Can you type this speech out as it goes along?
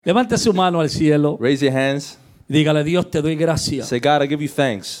Levante su mano al cielo. Raise your hands. Dígale, Dios, te doy gracias. Say, God, I give you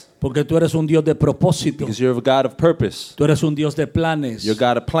thanks Porque tú eres un Dios de propósito. because you're a God of purpose. Tú eres un Dios de planes. You're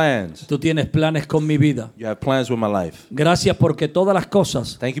a God of plans. Tú tienes planes con mi vida. You have plans with my life. Gracias porque todas las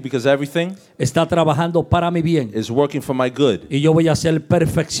cosas Thank you because everything está trabajando para mi bien. is working for my good. Y yo voy a ser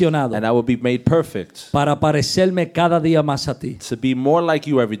perfeccionado And I will be made perfect para parecerme cada día más a ti. to be more like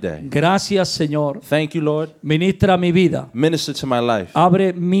you every day. Gracias, Señor. Thank you, Lord. Ministra mi vida. Minister to my life.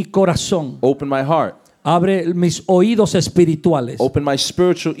 Abre mi corazón. Open my heart. Abre mis oídos espirituales Open my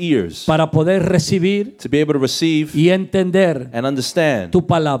spiritual ears para poder recibir to be able to receive y entender and understand tu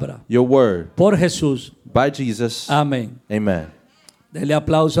palabra. your word. Por Jesús. By Jesus. Amén. Amen. Dele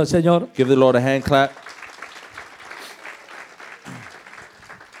aplauso al Señor. Give the Lord a hand clap.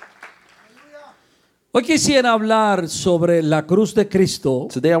 Hoy quisiera hablar sobre la cruz de Cristo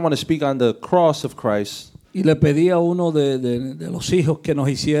Today I want to speak on the cross of Christ. y le pedí a uno de los hijos que nos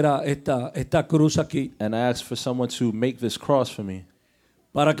hiciera esta cruz aquí And I asked for someone to make this cross for me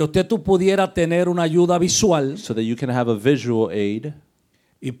para que tú pudiera tener una ayuda visual so that you can have a visual aid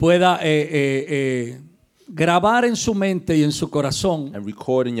y pueda grabar en su mente y en su corazón and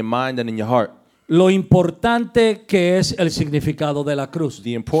record in your mind and in your heart lo importante que es el significado de la cruz.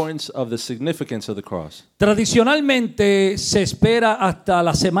 the importance of the significance of the cross. Tradicionalmente se espera hasta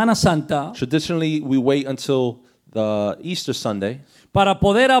la Semana Santa Traditionally, we wait until the Easter Sunday para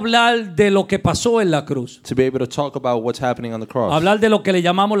poder hablar de lo que pasó en la cruz. to be able to talk about what's happening on the cross. Hablar de lo que le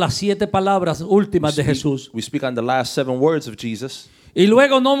llamamos las 7 palabras últimas de Jesús. We speak on the last 7 words of Jesus, Y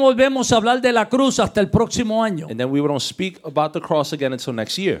luego no volvemos a hablar de la cruz hasta el próximo año. and then we don't speak about the cross again until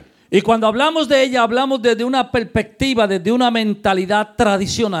next year. Y cuando hablamos de ella, hablamos desde una perspectiva, desde una mentalidad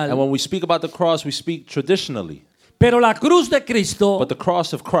tradicional. And when we speak about the cross, we speak traditionally. Pero la cruz de Cristo But the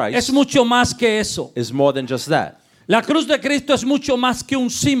cross of es Christ mucho más que eso. is more than just that. La cruz de Cristo es mucho más que un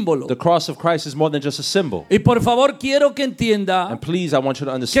símbolo. The cross of Christ is more than just a symbol. Y por favor, quiero que entienda And please, I want you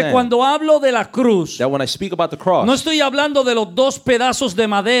to que understand cuando hablo de la cruz, that when I speak about the cross, no estoy hablando de los 2 pedazos de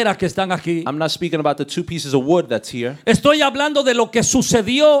madera que están aquí. I'm not speaking about the 2 pieces of wood that's here. Estoy hablando de lo que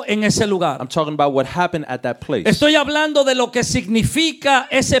sucedió en ese lugar. I'm talking about what happened at that place. Estoy hablando de lo que significa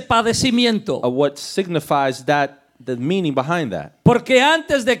ese padecimiento. Of what signifies that, the meaning behind that. Porque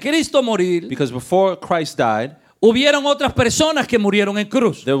antes de Cristo morir, Because before Christ died, hubieron otras personas que murieron en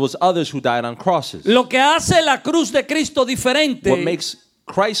cruz. there was others who died on crosses. Lo que hace la cruz de Cristo diferente What makes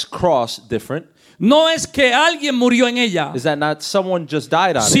Christ's cross different no es que alguien murió en ella, is that not someone just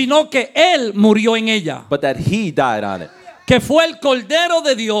died on it, sino que Él murió en ella. but that he died on it. Que fue el Cordero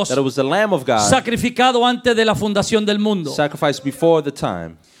de Dios That it was the Lamb of God sacrificado antes de la fundación del mundo. sacrificed before the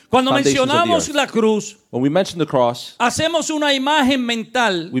time. Cuando foundations of the mencionamos earth. la cruz, When we mention the cross, hacemos una imagen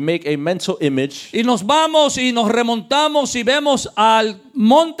mental we make a mental image y nos vamos y nos remontamos y vemos al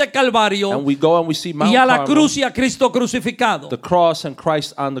Monte Calvario and we go and we see Mount y a la Carmel, cruz y a Cristo crucificado. the cross and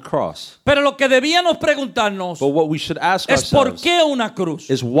Christ on the cross. Pero lo que debíamos preguntarnos But what we should ask es por ourselves qué una cruz.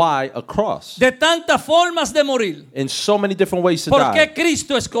 is why a cross? De tantas formas de morir, In so many different ways to ¿por die. qué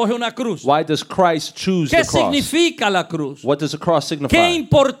Cristo escoge una cruz? Why does Christ choose ¿Qué the cross? significa la cruz? What does the cross ¿Qué signify?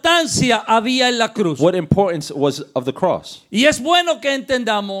 importancia había en la cruz? What importance was of the cross? Y es bueno que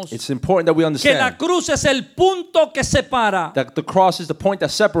entendamos It's important that we que la understand cruz es el punto que separa that the cross is the point that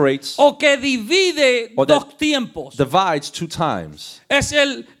separates, o que divide or that dos tiempos. divides 2 times. Es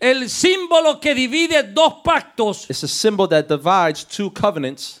el símbolo que divide dos pactos It's a symbol that divides 2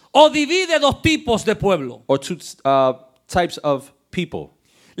 covenants o divide dos tipos de pueblo. or 2 types of people.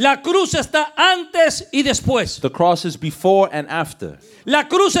 La cruz está antes y después. The cross is before and after. La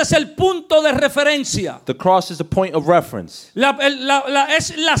cruz es el punto de referencia. The cross is the point of reference.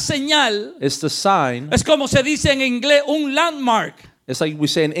 Es la señal. It's the sign. Es como se dice en inglés, un landmark. It's like we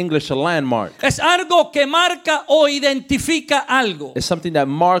say in English, a landmark. Es algo que marca o identifica algo. It's something that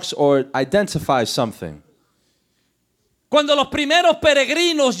marks or identifies something. Cuando los primeros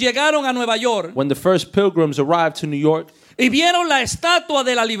peregrinos llegaron a Nueva York When the first pilgrims arrived to New York y vieron la estatua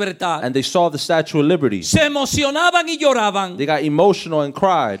de la libertad, and they saw the Statue of Liberty, se emocionaban y lloraban they got emotional and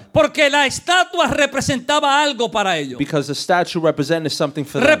cried porque la estatua representaba algo para ellos. because the statue represented something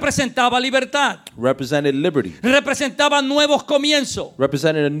for them. Representaba libertad, Represented liberty. representaba nuevos comienzos,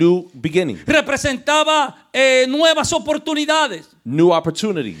 Represented a new beginning. representaba nuevas oportunidades. new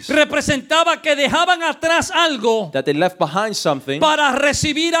opportunities. Representaba que dejaban atrás algo That they left behind something para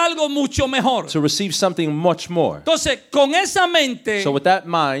recibir algo mucho mejor. to receive something much more. Entonces, con esa mente, So with that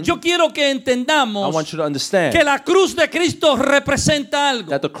mind, yo quiero que I entendamos want you to understand que la cruz de Cristo representa algo.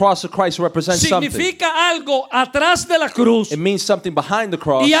 that the cross of Christ represents something. Significa algo atrás de la cruz It means something behind the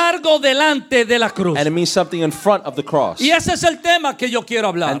cross, y algo delante de la cruz. and it means something in front of the cross. Y ese es el tema que yo quiero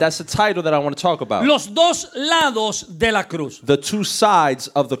hablar. And that's the title that I want to talk about. Los dos lados de la cruz. The two sides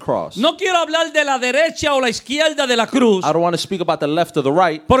of the cross. No quiero hablar de la derecha o la izquierda de la cruz, I don't want to speak about the left or the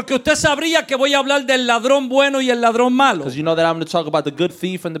right, porque usted sabría que voy a hablar del ladrón bueno y el ladrón malo. because you know that I'm going to talk about the good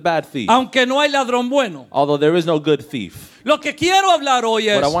thief and the bad thief. Aunque no hay ladrón bueno. Although there is no good thief. Lo que quiero hablar hoy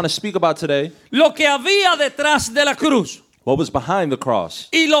What I es want to speak about today, lo que había detrás de la cruz what was behind the cross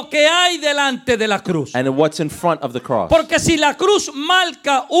y lo que hay delante de la cruz. and what's in front of the cross. Porque si la cruz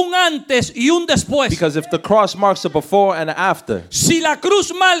marca un antes y un después, Because if the cross marks a before and an after, si la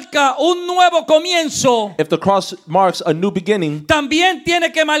cruz marca un nuevo comienzo, if the cross marks a new beginning, también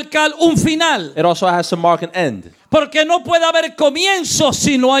tiene que marcar un final. it also has to mark an end. Porque no puede haber comienzo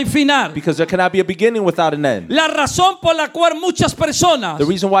si no hay final. Because there cannot be a beginning without an end. La razón por la cual muchas personas The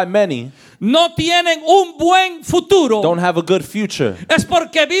reason why many no tienen un buen futuro don't have a good future es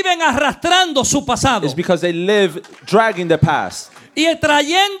porque viven arrastrando su pasado is because they live dragging their past y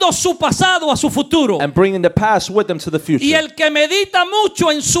trayendo su pasado a su futuro. and bringing the past with them to the Y future. el que medita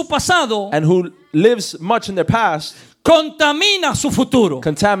mucho en su pasado And who lives much in their past contamina su futuro.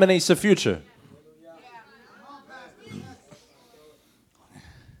 contaminates the future.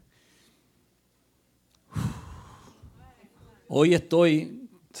 Hoy estoy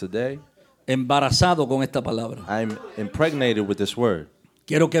Today, embarazado con esta palabra. I'm impregnated with this word.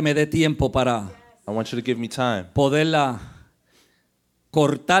 Quiero que me dé tiempo para I want you to give me time poderla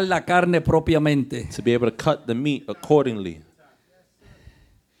cortar la carne propiamente. to be able to cut the meat accordingly.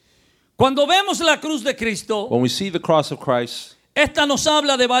 Cuando vemos la cruz de Cristo, When we see the cross of Christ, esta nos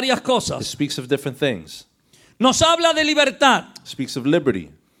habla de varias it cosas. speaks of different things. Nos habla de libertad, It speaks of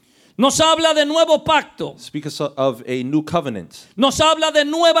liberty. nos habla de nuevo pacto, It speaks of a new covenant, nos habla de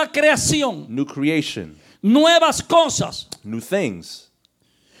nueva creación, new creation, nuevas cosas, new things,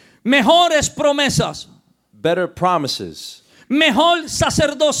 mejores promesas, better promises, mejor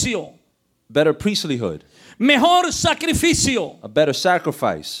sacerdocio, better priesthood, mejor sacrificio, a better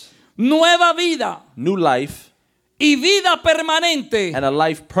sacrifice, nueva vida new life, y vida permanente, and a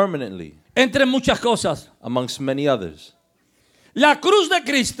life permanently, entre muchas cosas. amongst many others. La cruz de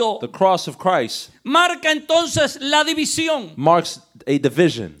Cristo The cross of Christ marca entonces la división. marks a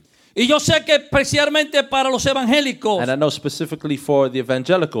division. Y yo sé que especialmente para los evangélicos, And I know specifically for the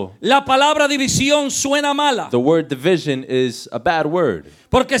evangelical, la palabra división suena mala, the word division is a bad word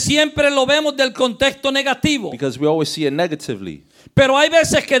porque siempre lo vemos del contexto negativo. because we always see it negatively. Pero hay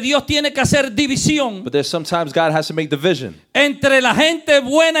veces que Dios tiene que hacer división But there's sometimes God has to make division entre la gente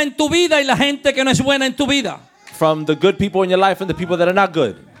buena en tu vida y la gente que no es buena en tu vida. from the good people in your life and the people that are not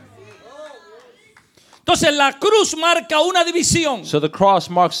good. Entonces la cruz marca una división, So the cross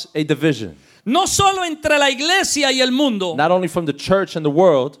marks a division, no solo entre la iglesia y el mundo, not only from the church and the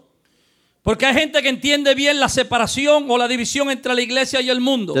world. porque hay gente que entiende bien la separación o la división entre la iglesia y el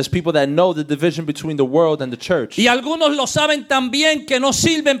mundo. There's people that know the division between the world and the church. Y algunos lo saben tan bien que no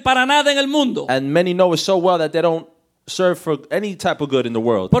sirven para nada en el mundo. And many know it so well that they don't serve for any type of good in the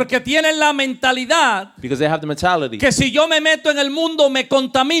world. Porque tienen la mentalidad Because they have the mentality que si yo me meto en el mundo me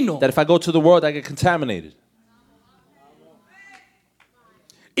contamino. that if I go to the world, I get contaminated.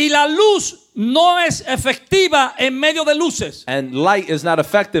 Y la luz no es efectiva en medio de luces. And light is not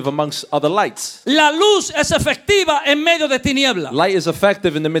effective amongst other lights. La luz es efectiva en medio de tinieblas. Light is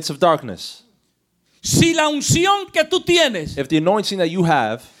effective in the midst of darkness. Si la unción que tú tienes, If the anointing that you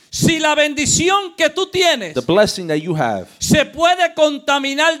have, si la bendición que tú tienes the blessing that you have, se puede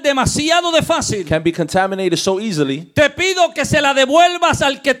contaminar demasiado de fácil, can be contaminated so easily, te pido que se la devuelvas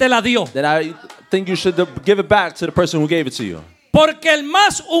al que te la dio. then I think you should give it back to the person who gave it to you. Porque el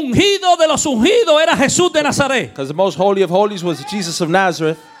más ungido de los ungidos era Jesús de Nazaret. Because the most holy of holies was Jesus of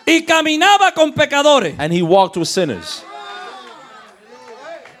Nazareth, Y caminaba con pecadores. and he walked with sinners.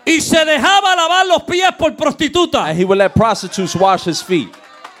 Y se dejaba lavar los pies por prostitutas. And he would let prostitutes wash his feet.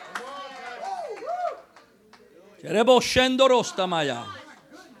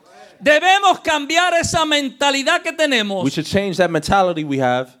 Debemos cambiar esa mentalidad que tenemos, We should change that mentality we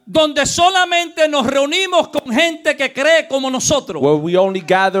have, donde solamente nos reunimos con gente que cree como nosotros. where we only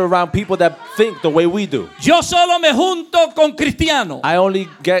gather around people that think the way we do. Yo solo me junto con cristianos. I only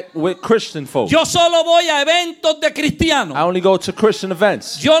get with Christian folk. Yo solo voy a eventos de cristianos. I only go to Christian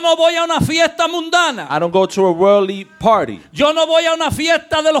events. Yo no voy a una fiesta mundana. I don't go to a worldly party. Yo no voy a una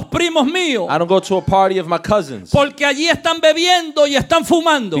fiesta de los primos míos. I don't go to a party of my cousins, Porque allí están bebiendo y están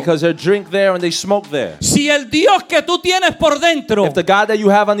fumando. because they drink there and they smoke there. Si el Dios que tú tienes por dentro If the God that you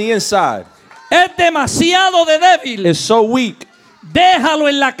have on the inside es demasiado de débil, is so weak, déjalo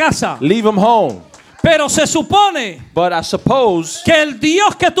en la casa. leave him home. Pero se supone But I suppose que el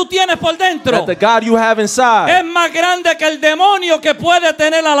Dios que tú tienes por dentro that the God you have es inside más grande que el demonio que puede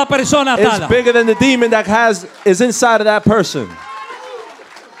tener a la persona is atada. bigger than the demon that is inside of that person.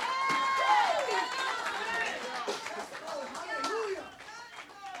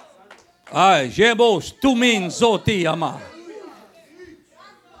 Ay, llevos tu minzoti ama.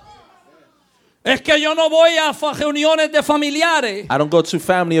 Es que yo no voy a reuniones de familiares I don't go to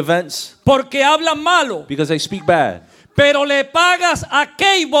family events porque hablan malo. because they speak bad. Pero le pagas a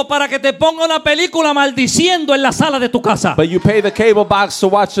Cable para que te ponga una película maldiciendo en la sala de tu casa. But you pay the cable box to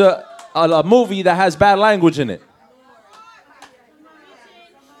watch a movie that has bad language in it.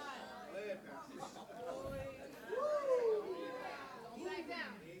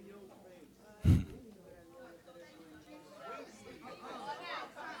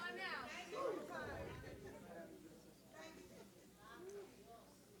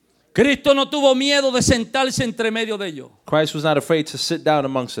 Cristo no tuvo miedo de sentarse entre medio de ellos. Christ was not afraid to sit down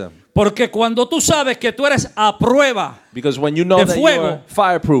amongst them. Porque cuando tú sabes que tú eres a prueba, Because when you know De that fuego. you're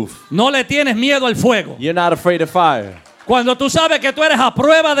fireproof, no le tienes miedo al fuego. you're not afraid of fire. Cuando tú sabes que tú eres a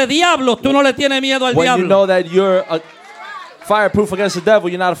prueba de diablos, tú no le tienes miedo al When you diablo. know that you're fireproof against the devil,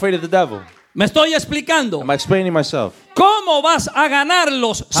 you're not afraid of the devil. Me estoy explicando. Am I explaining myself? ¿Cómo vas a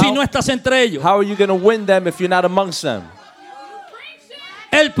ganarlos si How- no estás entre ellos? How are you going to win them if you're not amongst them?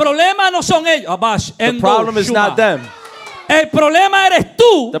 El problema no son ellos. Abash, The endo, problem is shuma. not them. El problema eres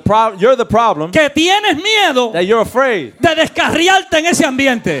tú You're the problem que tienes miedo that you're afraid de descarriarte en ese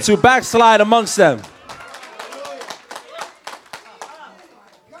ambiente. to backslide amongst them.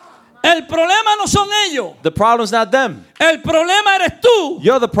 El problema no son ellos. The problem's not them. El problema eres tú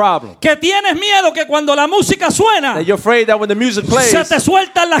You're the problem. que tienes miedo que cuando la música suena That you're afraid that when the music se plays, te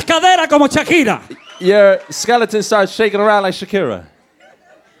sueltan las caderas como Shakira. your skeleton starts shaking around like Shakira.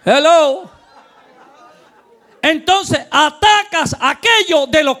 Hello. Entonces atacas aquello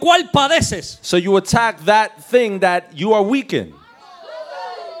de lo cual padeces. So you attack that thing that you are weak in.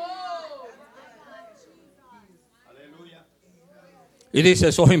 Y dice,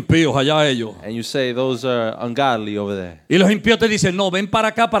 esos impíos allá ellos. And you say, those are ungodly over there. Y los impíos te dicen, no, ven para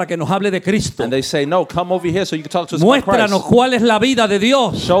acá para que nos hable de Cristo. And they say, no, come over here so you can talk to us about Muéstranos Christ. cuál es la vida de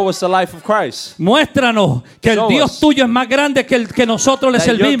Dios. Show us the life of Christ. Muéstranos que el Show Dios us. tuyo es más grande que el que nosotros le That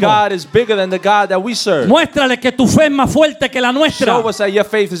your servimos. God is bigger than the God that we serve. Muéstrale que tu fe es más fuerte que la nuestra. Show us that your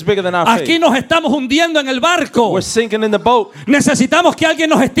faith is bigger than our Aquí faith. nos estamos hundiendo en el barco. We're sinking in the boat. Necesitamos que alguien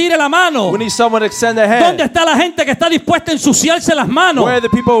nos estire la mano. We need someone to extend their ¿Dónde hand. está la gente que está dispuesta a ensuciarse las manos Where are the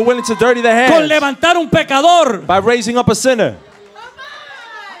people who are willing to dirty their con hands? levantar un pecador? By raising up a sinner.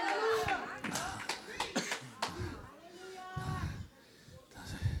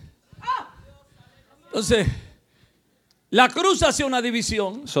 Entonces, la cruz hace una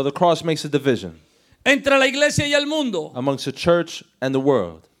división So the cross makes a division entre la iglesia y el mundo. amongst the church and the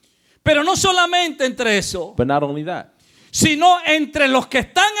world. Pero no solamente entre eso, But not only that, sino entre los que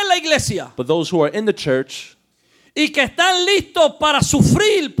están en la iglesia but those who are in the church y que están listos para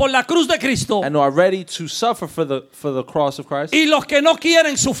sufrir por la cruz de Cristo and who are ready to suffer for the cross of Christ, y los que no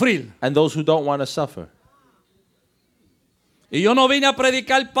quieren sufrir. and those who don't want to suffer. Y yo no vine a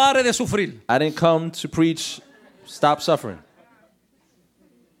predicar pare de sufrir. I didn't come to preach stop suffering,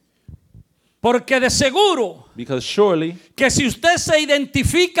 Porque de seguro because surely que si usted se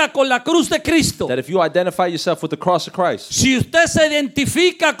identifica con la cruz de Cristo, that if you identify yourself with the cross of Christ, si usted se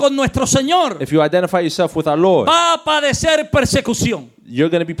identifica con nuestro Señor, if you identify yourself with our Lord, va a padecer persecución. you're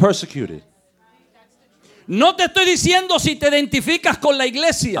going to be persecuted. No te estoy diciendo si te identificas con la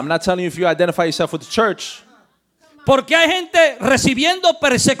iglesia, I'm not telling you if you identify yourself with the church. porque hay gente recibiendo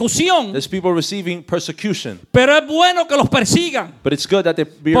persecución, There's people receiving persecution, pero es bueno que los persigan, but it's good that they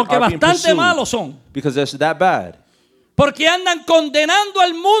porque are being bastante pursued malos son. because they're that bad. Porque andan condenando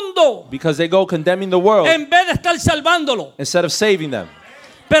al mundo Because they go condemning the world en vez de estar salvándolo. instead of saving them.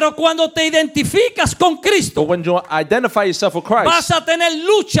 Pero cuando te identificas con Cristo, But when you identify yourself with vas Christ, a tener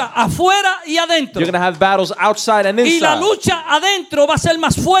lucha afuera y adentro. you're going to have battles outside and Y la inside. lucha adentro va a ser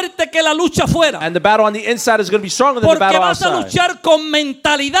más fuerte que la lucha afuera. And the battle on the inside is going to be stronger than the Porque battle vas a outside. luchar con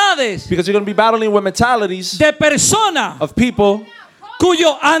mentalidades Because you're going to be battling with mentalities de personas of people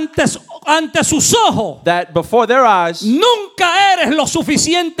cuyo ante sus ojos that before their eyes, nunca eres lo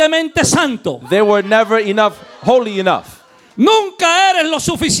suficientemente santo. they were never enough, holy enough. Nunca eres lo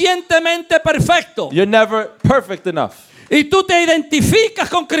suficientemente perfecto. You're never perfect enough. Y tú te identificas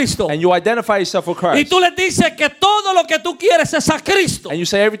con Cristo. And you identify yourself with Y Christ. tú les dices que todo lo que tú quieres es a Cristo. And you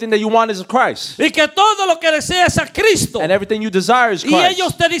say everything that you want is of Christ. Y que todo lo que deseas es a Cristo. And everything you desire is Y Christ.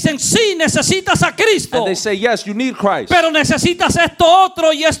 ellos te dicen, sí, necesitas a Cristo. And they say, yes, you need Christ. Pero necesitas esto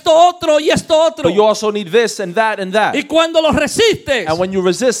otro y esto otro y esto otro. But you also need this and that and that. Y cuando los resistes, And when you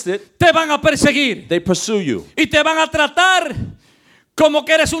resist it, te van a perseguir. they pursue you. Y te van a tratar como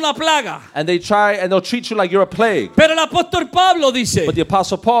que eres una plaga. And they try and they'll treat you like you're a plague. Pero el apóstol Pablo dice, But the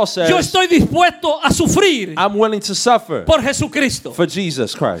Apostle Paul yo says, estoy dispuesto a sufrir I'm willing to suffer por Jesucristo. for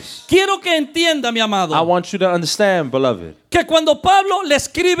Jesus Christ. Quiero que entienda, mi amado, I want you to understand, beloved, que cuando Pablo le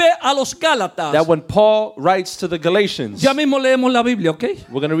escribe a los Gálatas, that when Paul writes to the Galatians, ya mismo leemos la Biblia, ¿ok?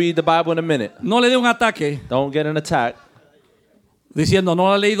 we're going to read the Bible in a minute. No le dé un ataque Don't get an attack diciendo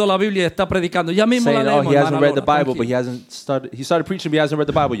no ha leído la Biblia y está predicando. Ya mismo saying, la oh, leemos, he hasn't hermana read the Laura, Bible, but tranquilo. he started preaching, but he hasn't read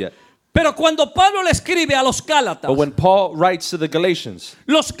the Bible yet. Pero cuando Pablo le escribe a los Gálatas, But when Paul writes to the Galatians,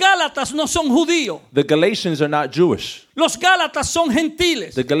 los Gálatas no son judíos. the Galatians are not Jewish. Los Gálatas son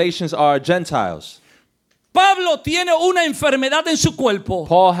gentiles. The Galatians are Gentiles. Pablo tiene una enfermedad en su cuerpo,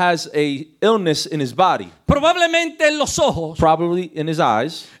 Paul has a illness in his body, probablemente en los ojos, probably in his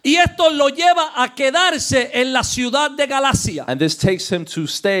eyes, y esto lo lleva a quedarse en la ciudad de Galacia. and this takes him to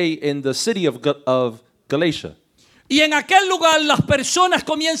stay in the city of Galatia. Y en aquel lugar las personas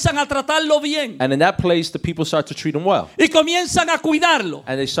comienzan a tratarlo bien And in that place, the people start to treat him well, y comienzan a cuidarlo.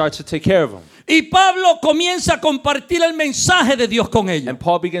 and they start to take care of him. Y Pablo comienza a compartir el mensaje de Dios con ellos. And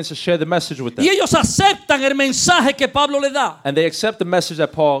Paul begins to share the message with them. Y ellos aceptan el mensaje que Pablo le da. And they accept the message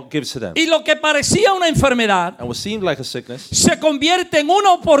that Paul gives to them. Y lo que parecía una enfermedad And what seemed like a sickness se convierte en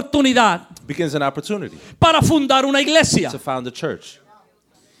una oportunidad begins an opportunity para fundar una iglesia. to found a church.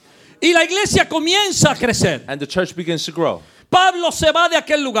 Y la iglesia comienza a crecer. And the church begins to grow. Pablo se va de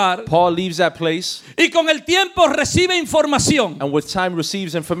aquel lugar Paul leaves that place y con el tiempo recibe información and with time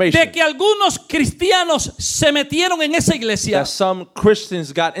receives de information que algunos cristianos se metieron en esa iglesia that some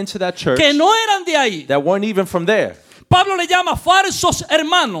Christians got into that church que no eran de ahí. that weren't even from there. Pablo le llama falsos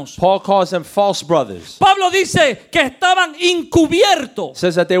hermanos. Paul calls them false brothers. Pablo dice que estaban encubiertos.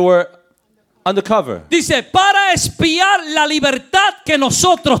 Says that they were undercover. Dice, para espiar la libertad que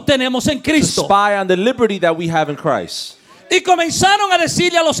nosotros tenemos en To Cristo. spy on the liberty that we have in Christ. Y comenzaron a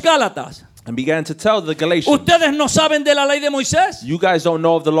decirle a los Gálatas, And began to tell the Galatians, ustedes no saben de la ley de Moisés, you guys don't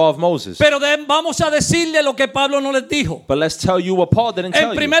know of the law of Moses. pero vamos a decirle lo que Pablo no les dijo. But let's tell you what Paul didn't En tell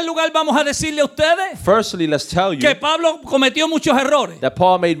you. primer lugar, vamos a decirle a ustedes Firstly, let's tell you que Pablo cometió muchos errores, that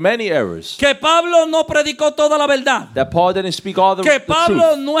Paul made many errors. que Pablo no predicó toda la verdad, That Paul didn't speak all the que truth.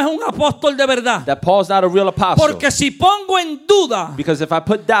 Pablo no es un apóstol de verdad. That Paul's not a real apostle. Porque si pongo en duda Because if I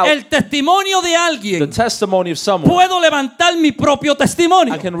put doubt el testimonio de the alguien, testimony of someone, puedo levantar mi propio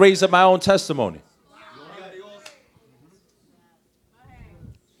testimonio. I can raise up my own testimony.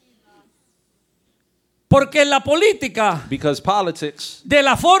 Porque en la política, Because politics, de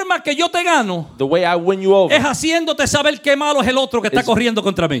la forma que yo te gano, the way I win you over es haciéndote saber qué malo es el otro que está Es- corriendo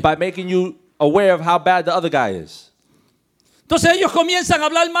contra mí. by making you aware of how bad the other guy is. Entonces ellos comienzan a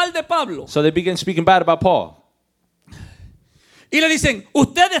hablar mal de Pablo So they begin speaking bad about Paul. y le dicen,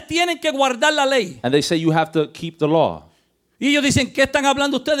 ustedes tienen que guardar la ley. And they say you have to keep the law. Y ellos dicen, ¿qué están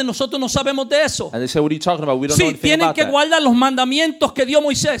hablando ustedes? Nosotros no sabemos de eso. And they say, what are you talking about? We don't know Sí, anything tienen about que that. guardar los mandamientos que dio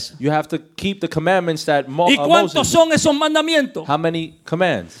Moisés. You have to keep the commandments that ¿Y cuántos Moses. son esos mandamientos? How many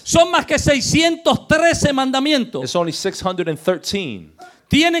commands? Son más que 613 mandamientos. It's only 613.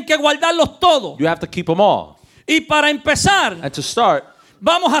 Tienen que guardarlos todos. You have to keep them all. Y para empezar, And to start,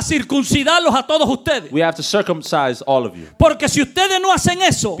 vamos a circuncidarlos a todos ustedes. we have to circumcise all of you. Porque si ustedes no hacen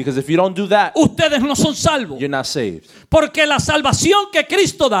eso, Because if you don't do that, ustedes no son salvos. you're not saved. Porque la salvación que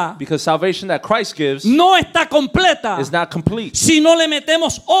Cristo da Because salvation that Christ gives no está completa is not complete si no le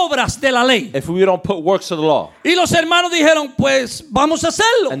metemos obras de la ley. if we don't put works of the law. Y los hermanos dijeron, pues vamos a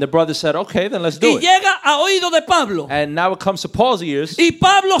hacerlo. And the brother said, okay, then let's Y do it. llega a oído de Pablo. And now it comes to Paul's ears, Y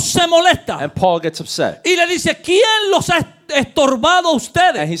Pablo se molesta. and Paul gets upset. Y le dice, ¿quién los ha estorbado a And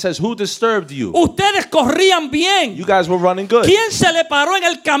ustedes? he says, who disturbed you? Ustedes corrían bien. You guys were running good. ¿Quién se le paró en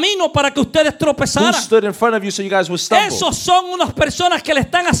el camino para que ustedes Who tropezaran? stood in front of you so you guys would stumble? Esos son unas personas que le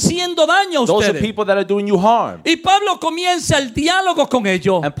están haciendo daño a Those are ustedes. people that are doing you harm. Y Pablo comienza el diálogo con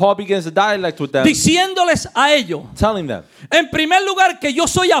ellos, And Paul begins the dialect with them, diciéndoles a ellos, telling them. en primer lugar, que yo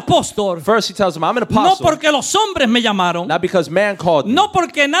soy apóstol, First he tells them, I'm an no apostle, porque los hombres me llamaron, not because man called me, no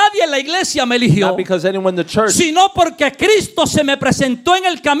porque nadie en la iglesia me eligió, not because anyone in the church, sino porque Cristo se me presentó en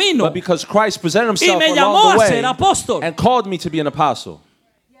el camino but because Christ presented y himself me llamó along a the ser way apóstol. and called me to be an apostle.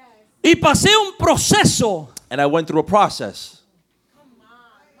 Y pasé un proceso And I went through a process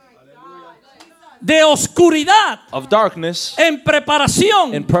de oscuridad of darkness en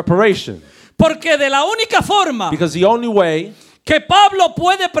preparación, in preparation. porque de la única forma Because the only way que Pablo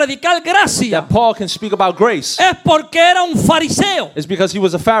puede predicar gracia that Paul can speak about grace es porque era un fariseo. is because he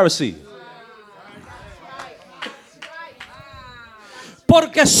was a Pharisee.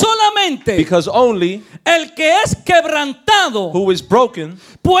 Porque solamente Because only el que es quebrantado who is broken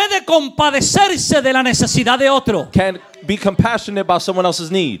puede compadecerse de la necesidad de otro. can be compassionate about someone else's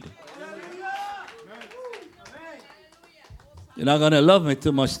need. You're not gonna love me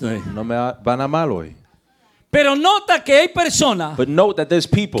too much today. No me van a mal hoy. Pero nota que hay personas But note that there's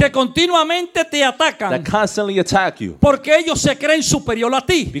people que continuamente te atacan that constantly attack you porque ellos se creen superior a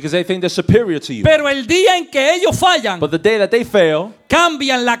ti. because they think they're superior to you. Pero el día en que ellos fallan, But the day that they fail,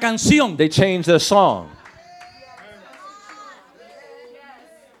 cambian la canción. they change their song.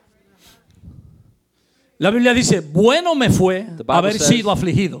 La Biblia dice, bueno me fue Bible haber says- sido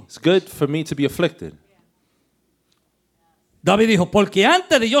afligido. It's good for me to be afflicted. David dijo, porque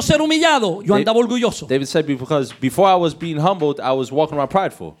antes de yo ser humillado, yo David- andaba orgulloso. David said, because before I was being humbled, I was walking around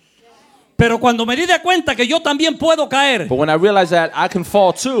prideful. Pero cuando me di de cuenta que yo también puedo caer, But when I realized that I can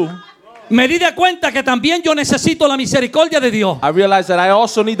fall too, me di de cuenta que también yo necesito la misericordia de Dios. I realized that I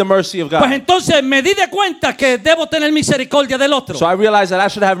also need the mercy of Pues God. entonces me di de cuenta que debo tener misericordia del otro. So I realized that I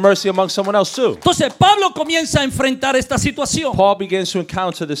should have mercy among someone else too. Entonces Pablo comienza a enfrentar esta situación. Paul begins to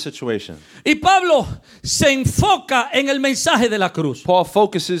encounter this situation. Y Pablo se enfoca en el mensaje de la cruz. Paul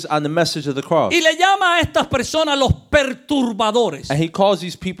focuses on the message of the cross. Y le llama a estas personas los perturbadores. And he calls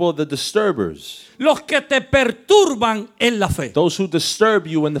these people the disturbers, Los que te perturban en la fe. those who disturb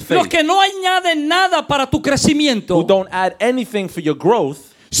you in the Los faith, que no añaden nada para tu who crecimiento, don't add anything for your growth,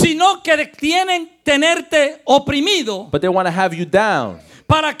 sino que tienen tenerte oprimido but they want to have you down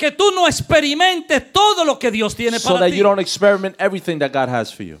para que tú no experimentes todo lo que Dios tiene so para that ti. you don't experiment everything that God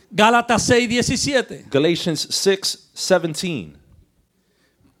has for you. Gálatas 6:17. Galatians 6:17.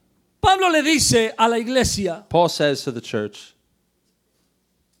 Pablo le dice a la iglesia Paul says to the church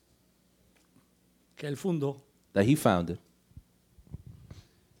que él fundó, that he founded,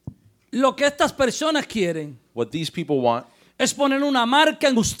 lo que estas personas quieren what these people want es poner una marca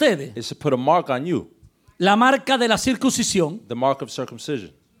en ustedes, is to put a mark on you, la marca de la circuncisión, the mark of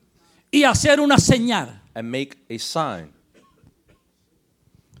circumcision, y hacer una señal. and make a sign.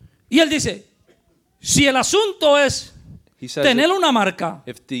 Y él dice, si el asunto es He says tener una marca,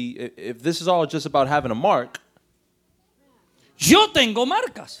 if this is all just about having a mark, yo tengo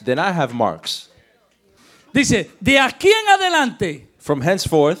marcas. then I have marks. Dice, de aquí en adelante, From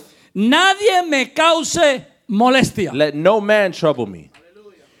henceforth, nadie me cause molestia, let no man trouble me,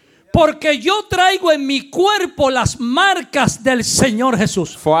 porque yo traigo en mi cuerpo las marcas del Señor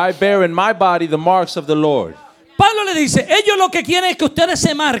Jesús. for I bear in my body the marks of the Lord. Pablo le dice, ellos lo que quieren es que ustedes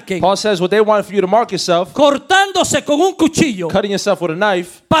se marquen Paul says what they want for you to mark yourself, cortándose con un cuchillo cutting yourself with a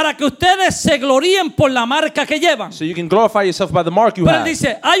knife, para que ustedes se gloríen por la marca que llevan. so you can glorify yourself by the mark you Pero él have.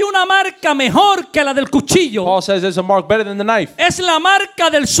 dice, hay una marca mejor que la del cuchillo. Paul says there's a mark better than the knife. Es la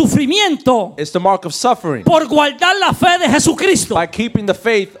marca del sufrimiento It's the mark of suffering por guardar la fe de Jesucristo. by keeping the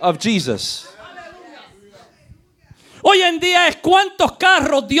faith of Jesus. Hoy en día es cuántos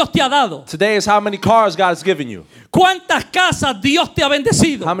carros Dios te ha dado, Today is how many cars God's given you, cuántas casas Dios te ha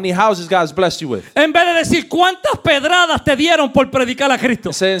bendecido. how many houses God's blessed you with. En vez de decir cuántas pedradas te dieron por predicar a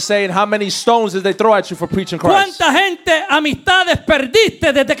Cristo. Saying how many stones did they throw at you for preaching Christ. Cuánta gente, amistades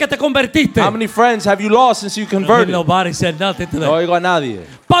perdiste desde que te convertiste. How many friends have you lost since you converted? Nobody said nothing to No them. oigo a nadie.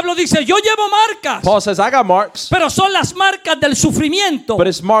 Pablo dice, yo llevo marcas, Paul says, I got marks, pero son las marcas del sufrimiento, but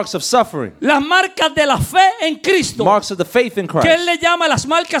it's marks of suffering, las marcas de la fe en Cristo, marks of the faith in que él Christ, le llama las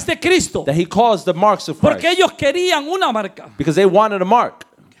marcas de Cristo, that he calls the marks of porque Christ, ellos querían una marca. because they wanted a mark.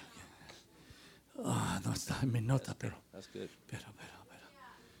 No está en mi nota, pero. That's good. Espera.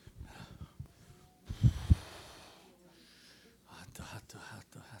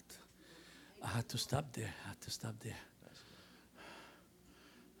 I had to stop there.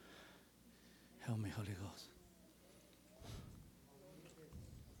 Help me, Holy Ghost.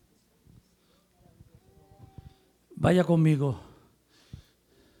 Vaya conmigo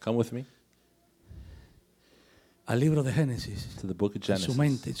Come with me al libro de Génesis. to the book of En Genesis. su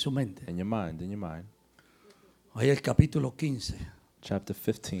mente, en su mente. In your mind. Ahí el capítulo 15. Chapter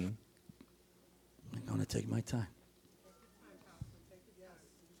 15. I'm going to take my time.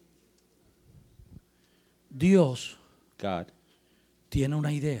 Dios God tiene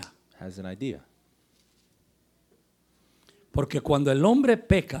una idea. has an idea. Porque cuando el hombre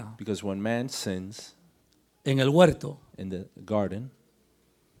peca Because when man sins en el huerto, in the garden,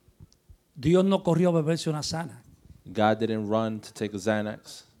 Dios no corrió a beberse una sana. God didn't run to take a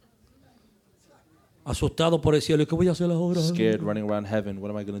Xanax, Asustado por el cielo. ¿Y qué voy a hacer ahora? scared, running around heaven. What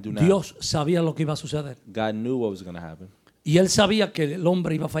am I going to do now? Dios sabía lo que iba a suceder. God knew what was going to happen. Y él sabía que el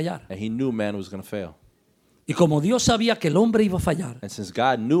hombre iba a fallar. And he knew man was going to fail. Y como Dios sabía que el hombre iba a fallar, And since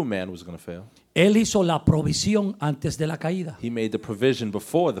God knew man was going to fail, él hizo la provisión antes de la caída. he made the provision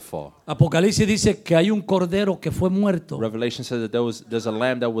before the fall. Apocalipsis dice que hay un cordero que fue muerto Revelation says that there's a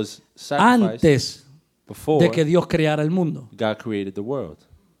lamb that was sacrificed antes before de que Dios creara el mundo. God created the world.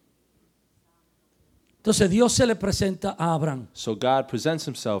 Entonces Dios se le presenta a Abraham So God presents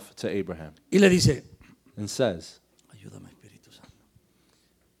himself to Abraham y le dice, and says, ayúdame Espíritu Santo.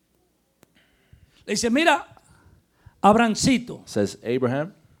 Le dice, mira, Abrahamcito,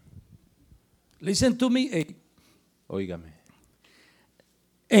 Abraham, listen to me, oígame,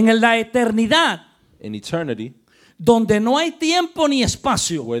 en la eternidad, in eternity, donde no hay tiempo ni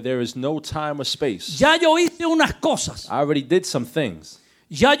espacio, where there is no time or space, ya yo hice unas cosas. I already did some things.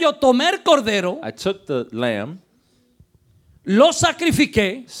 Ya yo tomé el cordero, I took the lamb, lo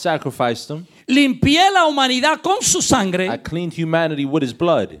sacrifiqué, sacrificed him, limpié la humanidad con su I sangre, cleaned humanity with his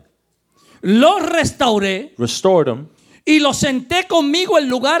blood, lo restauré restored him, y lo senté conmigo en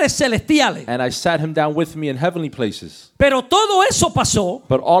lugares celestiales. and I sat him down with me in heavenly places. Pero todo eso pasó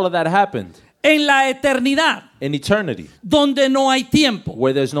But all of that happened en la eternidad, in eternity, donde no hay tiempo.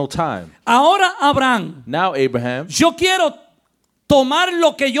 where there's no time. Ahora, Abraham, Now, Abraham, yo quiero tomar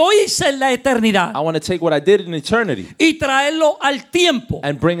lo que yo hice en la eternidad I want to take what I did in eternity y traerlo al tiempo.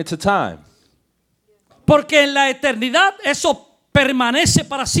 and bring it to time. Porque en la eternidad eso permanece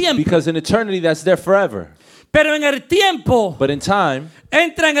para siempre. Because in eternity, that's there forever. Pero en el tiempo But in time,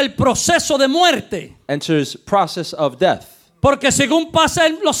 entra en el proceso de muerte. enters process of death. Porque según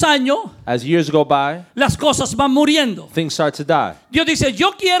pasan los años, As years go by, las cosas van muriendo. things start to die. Dios dice,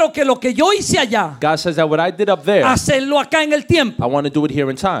 yo quiero que lo que yo hice allá, God says that what I did up there, hacerlo acá en el tiempo. I want to do it here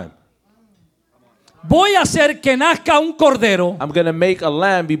in time. Voy a hacer que nazca un cordero I'm going to make a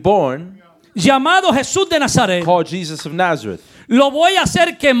lamb be born llamado Jesús de Nazaret. called Jesus of Nazareth. Lo voy a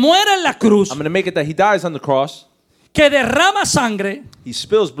hacer que muera en la cruz, I'm going to make it that he dies on the cross. que derrama sangre, He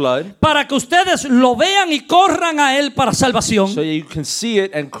spills blood para que ustedes lo vean y corran a él para salvación. so you can see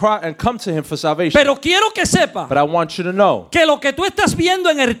it and cry and come to him for salvation. Pero quiero que sepa But I want you to know que lo que tú estás viendo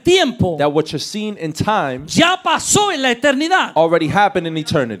en el tiempo that what you're seeing in time ya pasó en la eternidad. already happened in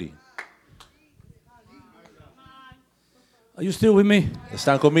eternity. Are you still with me?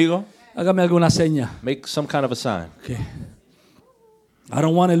 ¿Están conmigo? Hágame alguna seña. Make some kind of a sign. Okay. I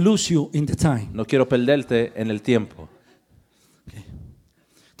don't want to lose you in the time. No quiero perderte en el tiempo.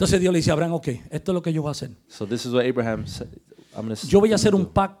 Entonces Dios le dice a Abraham, ok, esto es lo que yo voy a hacer. So this is what Abraham said. Yo voy a hacer un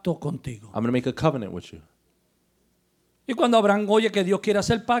pacto contigo. I'm going to make a covenant with you. Y cuando Abraham oye que Dios quiere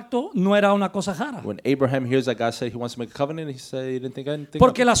hacer pacto, no era una cosa rara. When Abraham hears that God said he wants to make a covenant, he said he didn't think anything of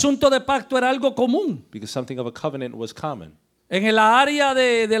Porque it. el asunto de pacto era algo común. Because something of a covenant was common. En la área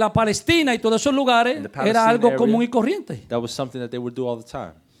de la Palestina y todos esos lugares In the Palestine era algo area. común y corriente. That was something that they would do all the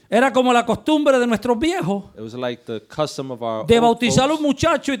time. Era como la costumbre de nuestros viejos It was like the custom of our de old bautizar a un folks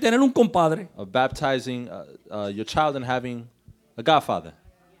muchacho y tener un compadre. of baptizing your child and having a godfather.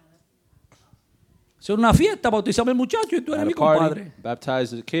 Es una fiesta, bautizamos al muchacho y tú eres At mi a party, compadre.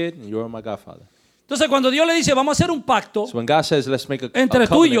 baptize the kid, and you're my godfather. Entonces cuando Dios le dice, vamos a hacer un pacto, So when God says, let's make a Entre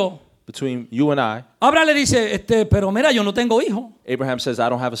tú y covenant yo. between you and I, Abraham le dice, pero mira, yo no tengo hijo. Abraham says, I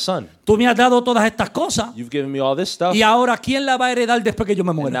don't have a son. Tú me has dado todas estas cosas. You've given me all this stuff. Y ahora, ¿quién la va a heredar después que yo me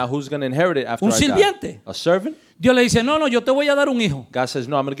And muera? now who's going to inherit it after Un I die? sirviente. A servant? Dios le dice, no, yo te voy a dar un hijo. God says,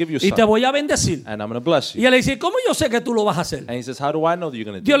 no, I'm going to give you a Y son. te voy a bendecir. And I'm going to bless Y you. él le dice, ¿cómo yo sé que tú lo vas a hacer? And he says, how do I know that you're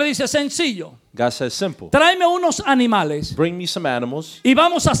going to do Dios it? le dice, sencillo. God says, simple. Tráeme unos animales Bring me some animals y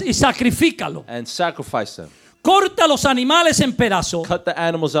y sacrifícalo. and sacrifice them. Corta los animales en pedazos. Cut the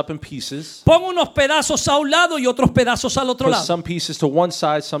animals up in pieces. Pon unos pedazos a un lado y otros pedazos al otro Put lado. some pieces to one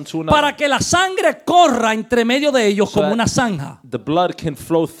side, some to another. Para que la sangre corra entre medio de ellos So como that una zanja. the blood can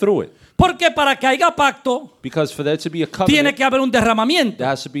flow through it. Porque para que haya pacto, Because for there to be a tiene covenant, que haber un derramamiento. there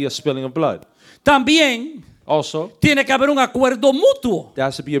has to be a spilling of blood. También Also, tiene que haber un acuerdo mutuo. there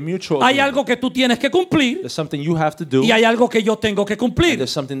has to be a mutual Hay agreement. algo que tú tienes que cumplir There's something you have to do, y hay algo que yo tengo que and cumplir. there's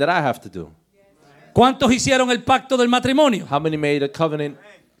something that I have to do. ¿Cuántos hicieron el pacto del matrimonio? How many made a covenant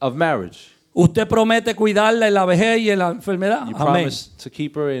of marriage? Usted promete cuidarla en la vejez y en la enfermedad. You Amén. promise to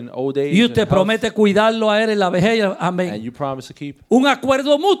keep her in old age Y and usted health, promete cuidarlo a él en la vejez. Y and amén. you promise to keep Un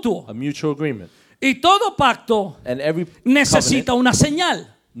acuerdo mutuo. a mutual agreement. Y todo pacto And every necesita covenant una señal.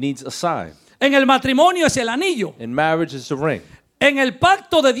 needs a sign. En el matrimonio es el anillo. In marriage is the ring. En el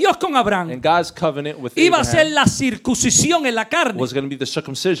pacto de Dios con Abraham And God's covenant with iba a ser Abraham la circuncisión en la carne, was going to be the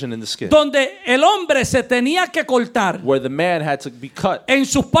circumcision in the skin, donde el hombre se tenía que cortar where the man had to be cut en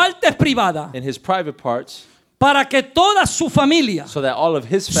sus partes privadas in his private parts para que toda su familia, so that all of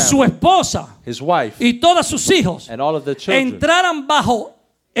his su family, esposa his wife, y todos sus hijos and all of the children entraran bajo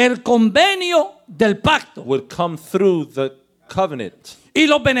el convenio del pacto would come through the covenant y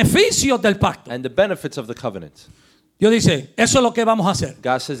los beneficios del pacto. and the benefits of the covenant. Dios dice, eso es lo que vamos a hacer.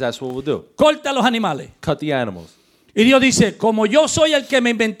 God says that's what we'll do. Corta a los animales. Cut the animals. Y Dios dice, como yo soy el que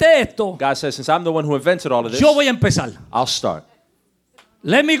me inventé esto, God says, since I'm the one who invented all of this, yo voy a empezar. I'll start.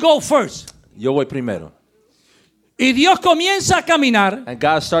 Let me go first. Yo voy primero. Y Dios comienza a caminar And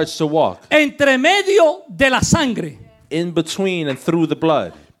God starts to walk entre medio de la sangre. in between and through the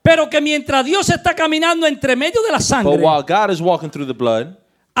blood. Pero que mientras Dios está caminando entre medio de la But sangre, while God is walking through the blood,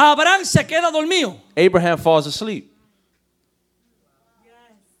 Abraham se queda dormido. Abraham falls asleep.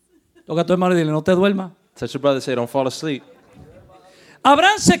 Toca a tu hermano y dile, no te duermas. Touch your brother and say, don't fall asleep.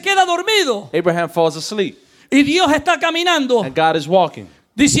 Abraham se queda dormido. Abraham falls asleep. Y Dios está caminando And God is walking,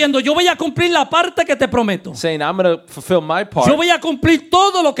 diciendo, yo voy a cumplir la parte que te prometo. saying, I'm going to fulfill my part. Yo voy a cumplir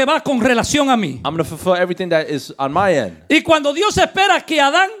todo lo que va con relación a mí. I'm going to fulfill everything that is on my end. Y cuando Dios espera que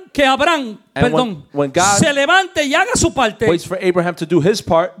Abraham, And perdón, when God se levante y haga su parte, Waits for Abraham to do his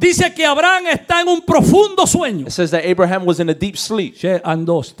part. dice que Abraham está en un profundo sueño. It says that Abraham was in a deep sleep.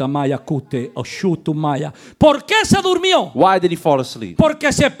 ¿Por qué se durmió? Why did he fall asleep?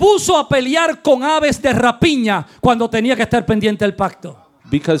 Porque se puso a pelear con aves de rapiña cuando tenía que estar pendiente del pacto.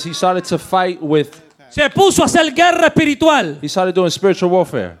 Because he started to fight with, Se puso a hacer guerra espiritual he started doing spiritual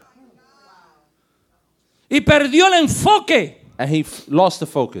warfare. y perdió el enfoque. And he lost the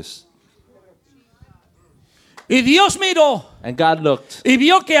focus. Y Dios miró And God looked y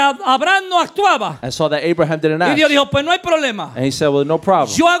vio que Abraham no actuaba. and saw that Abraham didn't Y act. Dios dijo, pues no hay problema. And he said, well, no problem.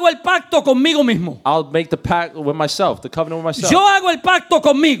 Yo hago el pacto conmigo mismo. I'll make the pact with myself, the covenant with myself. Yo hago el pacto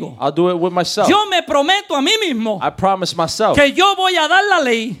conmigo. I'll do it with myself. Yo me prometo a mí mismo I promise myself que yo voy a dar la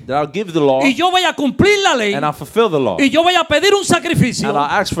ley that I'll give the law y yo voy a cumplir la ley and I'll fulfill the law. y yo voy a pedir un sacrificio And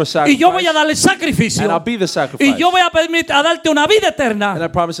I'll ask for y yo voy a sacrifice. dar el sacrificio And I'll be the sacrifice. y yo voy a pedir a darte una vida And I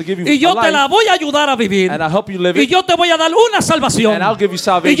eterna promise to give you y yo a te la life. voy a ayudar a vivir And I'll help you live y it. yo te voy a dar una salvación And I'll give you y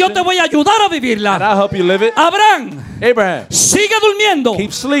salvation. yo te voy a ayudar a And vivirla. I'll help you live it. Abraham, Abraham, sigue durmiendo,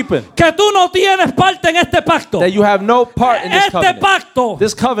 keep sleeping. que tú no tienes parte en este pacto. That you have no part in this Este covenant. pacto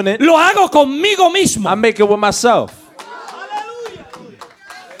This covenant, lo hago conmigo mismo. I make it with myself.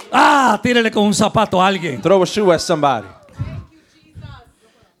 Tírele con un zapato a alguien. Throw a shoe at somebody.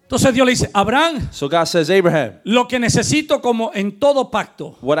 Entonces Dios le dice, Abraham, So God says, Abraham, lo que necesito como en todo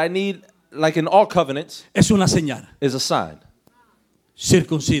pacto what I need, like in all covenants, es una señal. is a sign.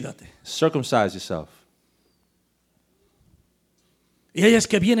 Circuncídate. Circumcise yourself. Y ahí es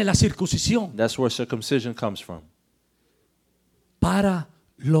que viene la circuncisión That's where circumcision comes from. para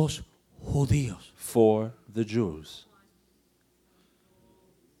los judíos. For the Jews.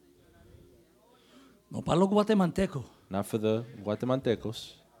 No para los guatemaltecos. Not for the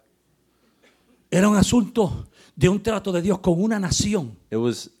guatemaltecos. Era un asunto de un trato de Dios con una nación. It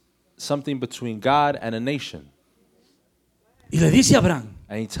was something between God and a nation. Y le dice a Abraham,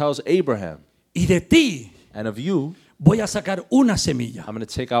 And he tells Abraham, y de ti and of you, voy a sacar una semilla. I'm going to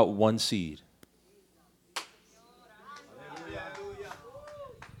take out one seed.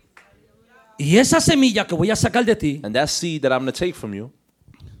 Y esa semilla que voy a sacar de ti And that seed that I'm going to take from you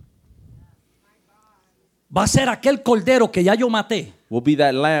va a ser aquel cordero que ya yo maté will be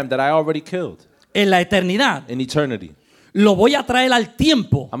that lamb that I already killed en la eternidad. in eternity. Lo voy a traer al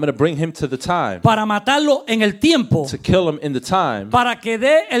tiempo I'm going to bring him to the time, para matarlo en el tiempo, to kill him in the time, para que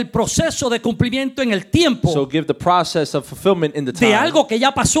dé el proceso de cumplimiento en el tiempo so give the process of fulfillment in the de time algo que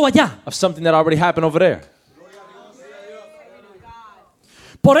ya pasó allá. of something that already happened over there.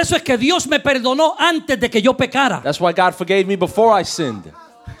 Por eso es que Dios me perdonó antes de que yo pecara. That's why God forgave me before I sinned.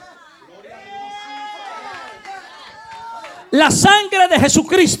 La sangre de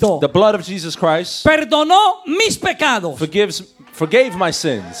Jesucristo The blood of Jesus Christ perdonó mis pecados. forgives forgave my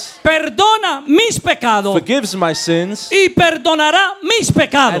sins, perdona mis pecados forgives my sins, y perdonará mis and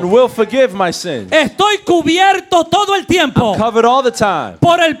pecados. will forgive my sins. Estoy cubierto todo el tiempo Covered all the time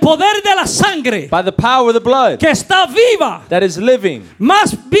por el poder de la sangre by the power of the blood que está viva, that is living,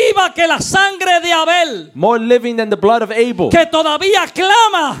 más viva que la sangre de Abel, more living than the blood of Abel, que todavía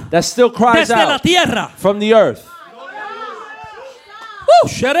clama that still cries desde la out tierra. from the earth.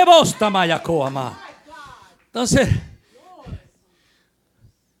 Sherebosta mayakoama. Entonces,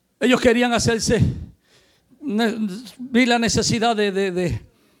 ellos querían hacerse, vi la necesidad de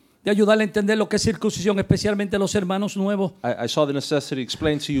ayudarle a entender lo que es circuncisión, especialmente los hermanos nuevos, I saw the necessity to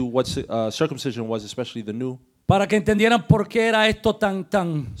explain to you what circumcision was, especially the new, para que entendieran por qué era esto tan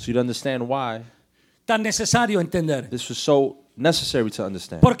so you'd understand why necesario entender. this was so necessary to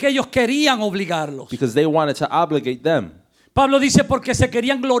understand. Porque ellos querían obligarlos. Because they wanted to obligate them. Pablo dice porque se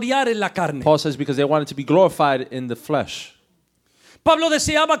querían gloriar en la carne. Paul says because they wanted to be glorified in the flesh. Pablo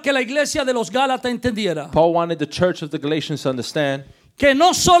deseaba que la iglesia de los Gálatas entendiera Paul wanted the church of the Galatians to understand que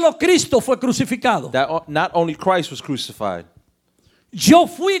no solo Cristo fue crucificado. that not only Christ was crucified, Yo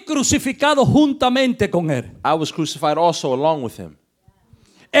fui crucificado juntamente con él. I was crucified also along with him.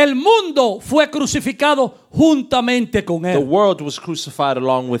 El mundo fue crucificado juntamente con The él. world was crucified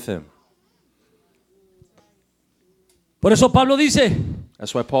along with him. Por eso Pablo dice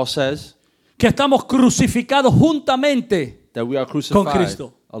That's why Paul says que estamos crucificados juntamente. that we are crucified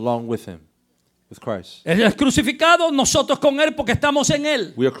Cristo. along with him, with Christ. Él es crucificado, nosotros con él porque estamos en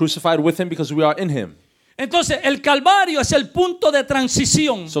él. We are crucified with him because we are in him. Entonces, el Calvario es el punto de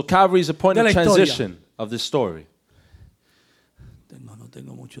transición. So Calvary is a point De of la historia. transition of this story. No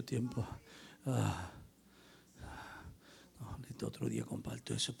tengo mucho tiempo. Otro día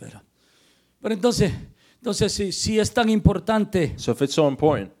comparto eso, pero entonces si es tan importante So if it's so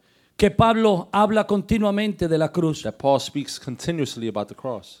important que Pablo habla continuamente de la cruz that Paul speaks continuously about the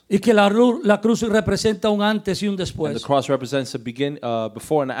cross, y que la cruz representa un antes y un and the después, cross represents a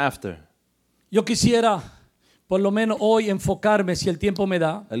before and after. yo quisiera por lo menos hoy enfocarme, si el tiempo me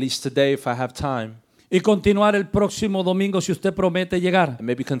da, At least today, if I have time, y continuar el próximo domingo si usted promete llegar. and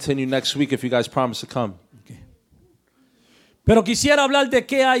maybe continue next week if you guys promise to come. Pero quisiera hablar de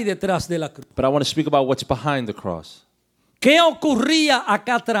qué hay detrás de la cruz. But I want to speak about what's behind the cross. ¿Qué ocurría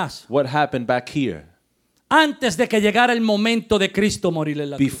acá atrás What happened back here antes de que llegara el momento de Cristo morir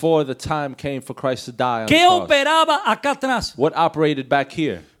en la cruz? before the time came for Christ to die on the ¿Qué cross? operaba acá atrás? What operated back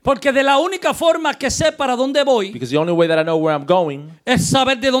here? Porque de la única forma que sé para dónde voy Because the only way that I know where I'm going es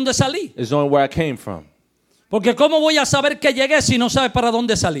saber de dónde salí. is knowing where I came from. Porque ¿cómo voy a saber que llegué si no sabe para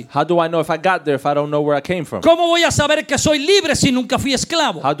dónde salí? How do I know if I got there if I don't know where I came from? ¿Cómo voy a saber que soy libre si nunca fui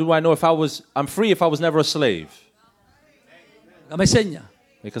esclavo? How do I know if I'm free if I was never a slave? Dame seña.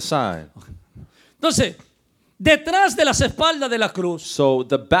 Make a sign. Entonces, detrás de las espaldas de la cruz So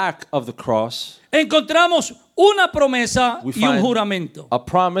the back of the cross, encontramos una promesa we y un find juramento. a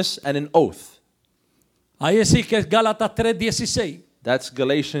promise and an oath. Ahí sí que es Gálatas 3:16, That's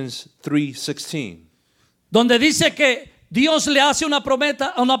Galatians 3:16. donde dice que Dios le hace una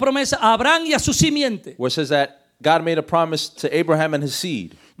promesa a Abraham y a su simiente. Where it says that God made a promise to Abraham and his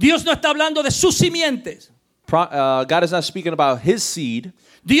seed. Dios no está hablando de sus simientes. God is not speaking about his seed.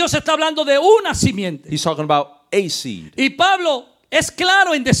 Dios está hablando de una simiente. He's talking about a seed. Y Pablo es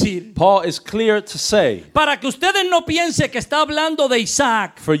claro en decir, Paul is clear to say, para que ustedes no piensen que está hablando de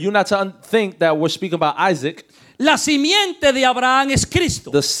Isaac, for you not to think that we're speaking about Isaac, la simiente de Abraham es Cristo.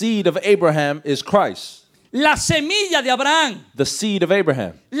 the seed of Abraham is Christ. La semilla de Abraham, The seed of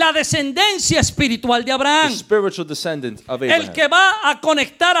Abraham. la descendencia espiritual de The Abraham, spiritual descendant of el Abraham. que va a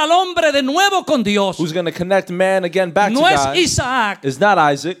conectar al hombre de nuevo con Dios, Who's going to connect man again back no to es God Isaac, is not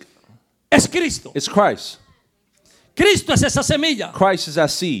Isaac, es Cristo. it's Christ. Cristo es esa semilla. Christ is that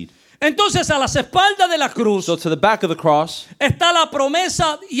seed. Entonces a las espaldas de la cruz So to the back of the cross está la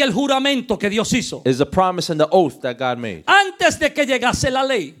promesa y el juramento que Dios hizo is the promise and the oath that God made. antes de que llegase la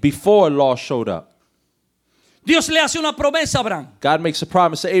ley. Before law showed up, Dios le hace una promesa a Abraham. God makes a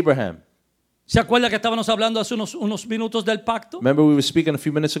promise to Abraham. ¿Se acuerda que estábamos hablando hace unos minutos del pacto? Remember we were speaking a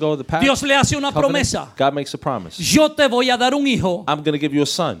few minutes ago of the past? Dios le hace una covenant? promesa. God makes a promise. Yo te voy a dar un hijo I'm going to give you a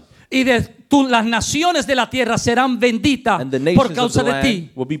son. y las naciones de la tierra serán benditas And the por nations of causa the de land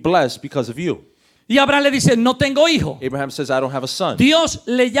ti. will be blessed because of you. Y Abraham le dice, no tengo hijo. Abraham says, I don't have a son. Dios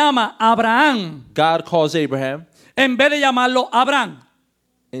le llama a Abraham God calls Abraham en vez de llamarlo Abraham.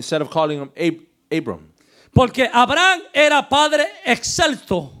 instead of calling him Abram. Porque Abraham era padre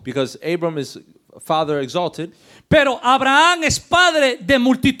exalto, Because Abram is father exalted, pero Abraham es padre de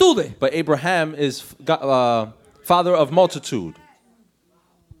multitudes. but Abraham is father of multitude.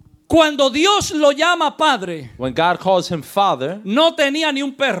 Cuando Dios lo llama padre, When God calls him father, no tenía ni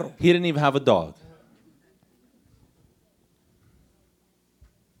un perro. he didn't even have a dog.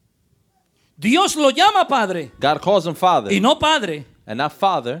 Dios lo llama padre God calls him father, y no padre, and not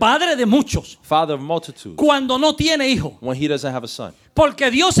father, padre de muchos, father of multitudes, cuando no tiene hijo. when he doesn't have a son.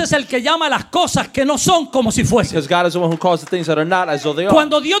 Porque Dios es el que llama las cosas que no son como si fuesen. Because God is the one who calls the things that are not as though they are.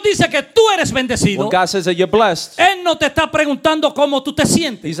 Cuando Dios dice que tú eres bendecido, When God says that you're blessed, Él no te está preguntando cómo tú te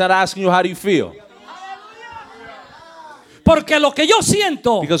sientes. he's not asking you how do you feel. Porque lo que yo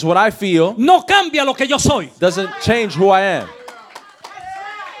siento Because what I feel no cambia lo que yo soy. doesn't change who I am.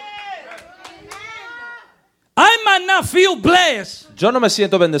 I might not feel blessed, Yo no me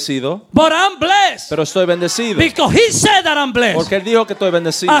siento bendecido, but I'm blessed. pero estoy bendecido. Because He said that I'm blessed. Porque él dijo que estoy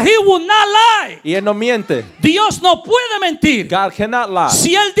bendecido. And He will not lie. Y él no miente. Dios no puede mentir. God cannot lie.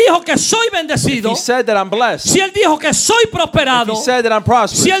 Si Él dijo que soy bendecido, He said that I'm blessed. si Él dijo que soy prosperado, He said that I'm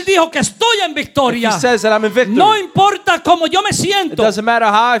prosperous. si Él dijo que estoy en victoria, He says that I'm in victory. no importa cómo yo me It siento, doesn't matter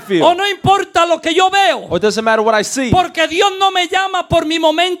how I o feel. no importa lo que yo veo, Or it doesn't matter what I see. porque Dios no me llama por mi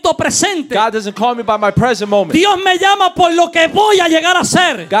momento presente. God doesn't call me by my present moment. Dios me llama por lo que voy a llegar a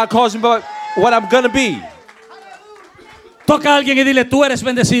ser. God calls me by what I'm going to be. Toca a alguien y dile, tú eres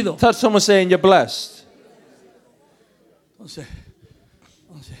bendecido. Touch someone saying you're blessed.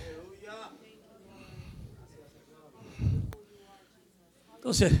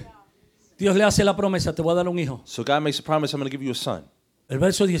 Entonces, Dios le hace la promesa, te voy a dar un hijo. So God makes a promise, I'm going to give you a son. El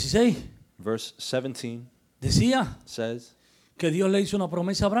verso 16 Verse 17 decía says, que Dios le hizo una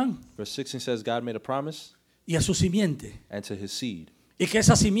promesa a Abraham verse 16 says, God made a promise y a su simiente. and to his seed. Y que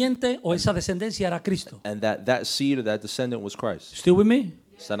esa simiente o esa descendencia era Cristo. And that seed or that descendant was Christ. Still with me?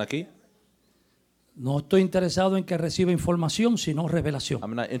 ¿Están aquí? No estoy interesado en que reciba información, sino revelación.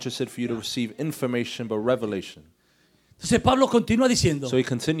 I'm not interested for you to receive information, but revelation. Entonces Pablo continúa diciendo, So he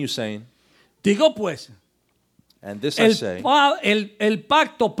continues saying, digo pues, and this I say, el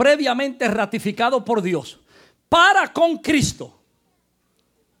pacto previamente ratificado por Dios para con Cristo.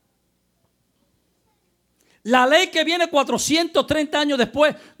 La ley que viene 430 años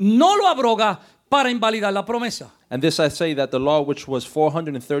después no lo abroga para invalidar la promesa. and this I say, that the law which was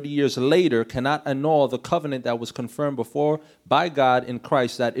 430 years later cannot annul the covenant that was confirmed before by God in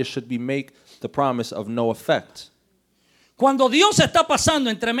Christ, that it should be make the promise of no effect. Cuando Dios está pasando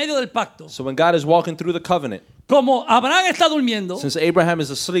entre medio del pacto, So when God is walking through the covenant, como Abraham está durmiendo, since Abraham is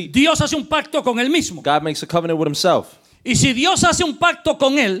asleep, Dios hace un pacto con él mismo. God makes a covenant with himself. Y si Dios hace un pacto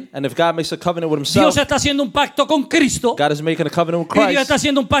con él, And if God makes a covenant with Dios himself, está haciendo un pacto con Cristo God is making a covenant with y Dios está Christ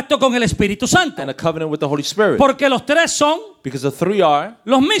haciendo un pacto con el Espíritu Santo. and a covenant with the Holy Spirit. Porque los tres son Because the three are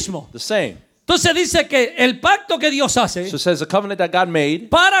los mismos. the same. Entonces dice que el pacto que Dios hace So it says the covenant that God made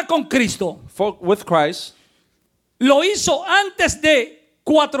para con Cristo with Christ, lo hizo antes de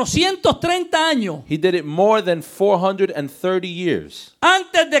 430 años, he did it more than 430 years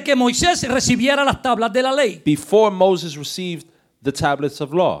antes de que Moisés recibiera las tablas de la ley. before Moses received the tablets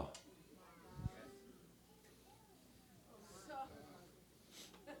of law.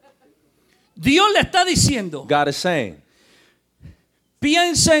 Dios le está diciendo, God is saying,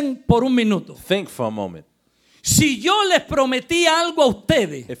 piensen por un minuto. think for a moment. Si yo les prometí algo a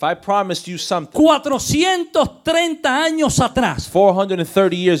ustedes If I promised you something 430 años atrás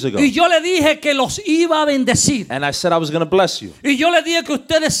 430 years ago, y yo le dije que los iba a bendecir and I said I was going to bless you, y yo le dije que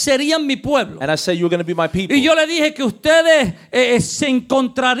ustedes serían mi pueblo and I said you were going to be my people, y yo le dije que ustedes se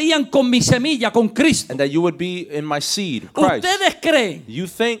encontrarían con mi semilla, con Cristo, and that you would be in my seed, Christ, ¿ustedes creen you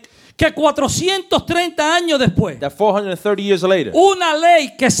think que 430 años después that 430 years later, una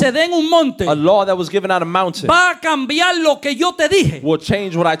ley que se dé en un monte a law that was given on a mountain va a cambiar lo que yo te dije? will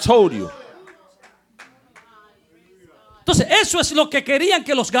change what I told you? Entonces eso es lo que querían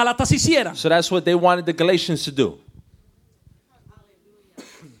que los Gálatas hicieran, So that's what they wanted the Galatians to do.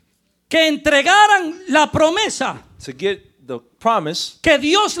 que entregaran la promesa To get the promise que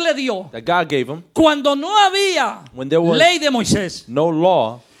Dios le dio that God gave them, cuando no había When there was- ley de Moisés, no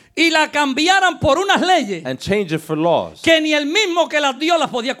law, y la cambiaran por unas leyes and change it for laws que ni el mismo que las dio las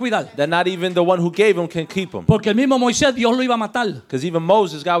podía cuidar. that not even the one who gave them can keep them. Porque el mismo Moisés Dios lo iba a matar, Because even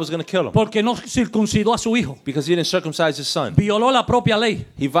Moses, God was going to kill him porque no circuncidó a su hijo, because he didn't circumcise his son. violó la propia ley.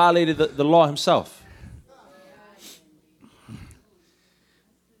 He violated the law himself.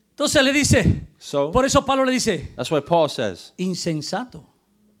 Entonces le dice, So por eso Pablo le dice, that's why Paul says, insensato.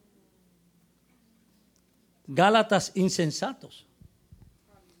 Gálatas insensatos.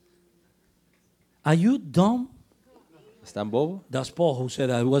 Are you dumb? ¿están bobo? That's Paul who said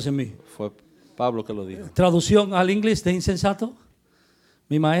that, it wasn't me. Fue Pablo que lo dijo. Traducción al inglés de insensato.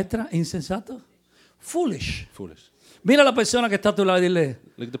 Mi maestra, insensato. foolish. Foolish. Mira a la persona que está a tu lado y dile,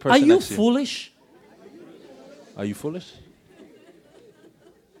 Look at the are person you next to you. foolish? Are you foolish?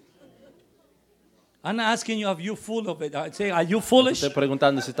 I'm not asking you, are you full of it? I say, are you foolish? Estoy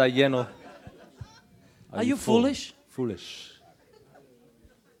preguntando si está lleno. Are you full? foolish? Foolish.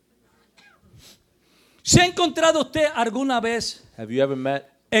 ¿Se ha encontrado usted alguna vez Have you ever met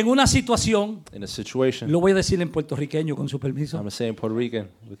en una situación, in a situation, lo voy a decir en puertorriqueño con su permiso, I'm saying Puerto Rican,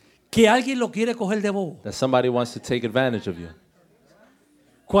 que alguien lo quiere coger de bobo that somebody wants to take advantage of you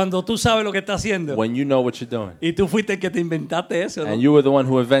cuando tú sabes lo que está haciendo when you know what you're doing? y tú fuiste el que te inventaste eso, ¿no? And you were the one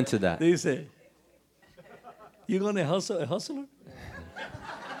who invented that. Dice, you gonna hustle a hustler?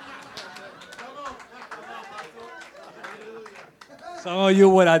 Some of you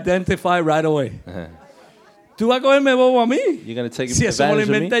would identify right away. ¿Tú vas a cogerme bobo a mí? You're going to take Si eso me lo advantage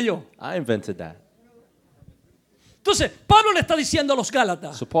of inventé me? yo. I invented that. Entonces, Pablo le está diciendo a los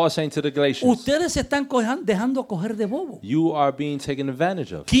Gálatas, So Paul is saying to the Galatians, ustedes se están dejando coger de bobo. you are being taken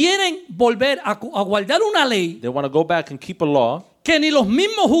advantage of. Quieren volver a guardar una ley They want to go back and keep a law que ni los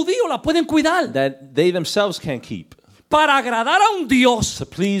mismos judíos la pueden cuidar that they themselves can't keep para agradar a un Dios to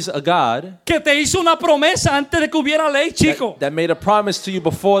please a God que te hizo una promesa antes de que hubiera ley, chico. that made a promise to you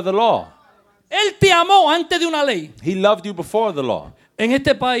before the law. Él te amó antes de una ley. He loved you before the law. En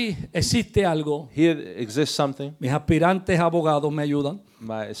este país existe algo. Here exists something. Mis aspirantes abogados me ayudan.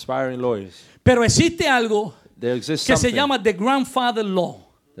 My aspiring lawyers. Pero existe algo There exists que se something llama the grandfather law.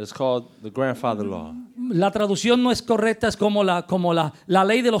 that's called the grandfather law. La traducción no es correcta, es como la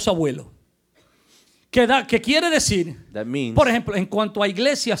ley de los abuelos. Que quiere decir, That means, por ejemplo, en cuanto a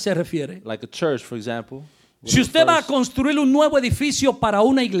iglesia se refiere, like a church, for example, si usted va a construir un nuevo edificio para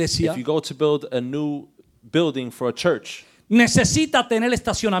una iglesia, if you go to build a new building for a church, necesita tener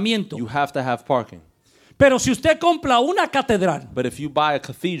estacionamiento. you have to have parking. Pero si usted compra una catedral But if you buy a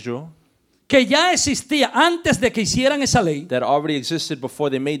cathedral que ya existía antes de que hicieran esa ley, that already existed before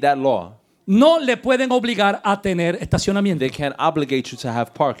they made that law, no le pueden obligar a tener estacionamiento. they can't obligate you to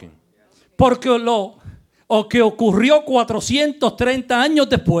have parking. Porque o que ocurrió 430 años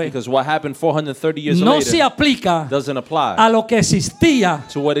después Because what happened 430 years no se later aplica doesn't apply a lo que existía.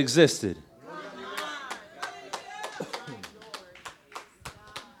 to what existed.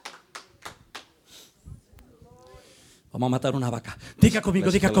 Vamos a matar una vaca. Diga conmigo,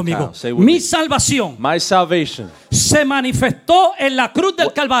 Let's diga kill a conmigo. cow. Say with Mi me. salvación My salvation se manifestó en la cruz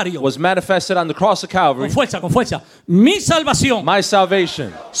del Calvario. was manifested on the cross of Calvary. Con fuerza, con fuerza. Mi salvación My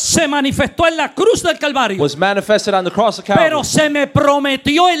salvation se manifestó en la cruz del Calvario. was manifested on the cross of Calvary, Pero se me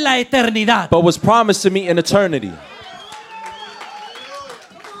prometió en la eternidad. but was promised to me in eternity.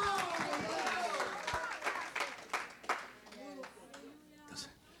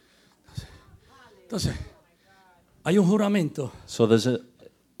 Entonces, hay un juramento. So there's an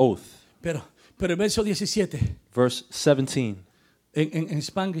oath. Pero el verso 17, Verse 17. en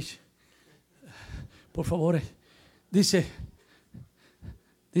Spanglish, por favor, dice,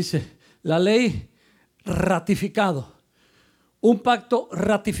 la ley ratificado, un pacto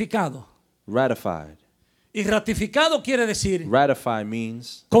ratificado. Ratified. Y ratificado quiere decir Ratify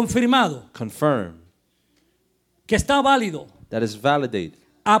means confirmado, confirm, que está válido, that is validated,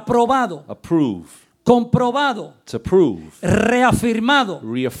 aprobado, approve, comprobado, to prove, reafirmado.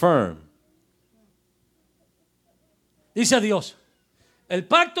 reaffirm. Dice Dios, el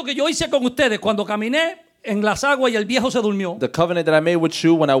pacto que yo hice con ustedes cuando caminé en las aguas y el viejo se durmió, The covenant that I made with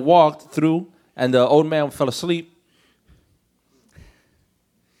you when I walked through and the old man fell asleep.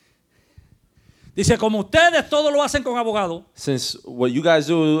 dice, como ustedes todo lo hacen con abogado, Since what you guys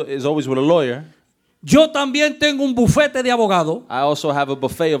do is always with a lawyer, yo también tengo un bufete de abogado I also have a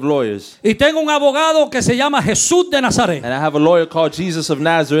buffet of lawyers. y tengo un abogado que se llama Jesús de Nazaret, And I have a lawyer called Jesus of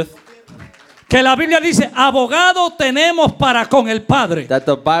Nazareth que la Biblia dice, abogado tenemos para con el Padre. that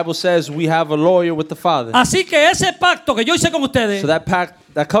the Bible says we have a lawyer with the Father. Así que ese pacto que yo hice con ustedes So that pact,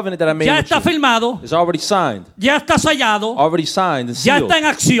 that covenant that I made ya with está you firmado, is already signed, ya está sellado, already signed and ya sealed. está en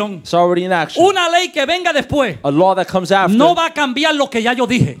acción. It's already in action. Una ley que venga después A law that comes after no va a cambiar lo que ya yo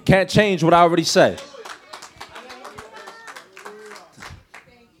dije. can't change what I already said.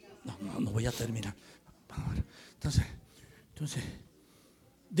 No voy a terminar. Entonces,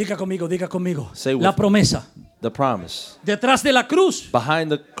 diga conmigo. Say with La me. promesa. The promise. Detrás de la cruz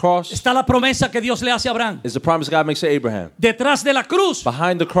Behind the cross está la promesa que Dios le hace a Abraham. is the promise God makes to Abraham. Detrás de la cruz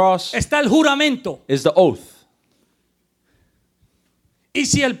Behind the cross está el juramento. is the oath. Y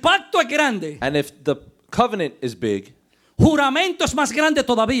si el pacto es grande, And if the covenant is big, juramento es más grande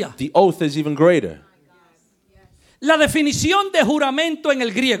todavía. the oath is even greater. La definición de juramento en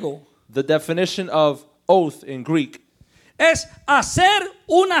el griego The definition of oath in Greek es hacer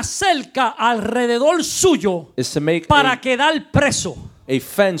una cerca alrededor suyo is to make para quedar preso. a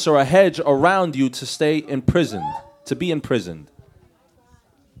fence or a hedge around you to stay imprisoned, to be imprisoned.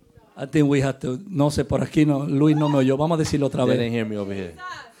 I think we have to, no sé, por aquí no, Luis no me oyó. Vamos a decirlo otra They vez. didn't hear me over here.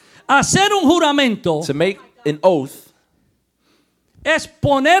 Hacer un juramento To make an oath es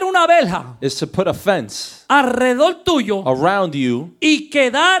poner una verja is to put a fence alrededor tuyo around you y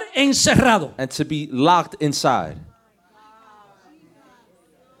quedar encerrado. and to be locked inside.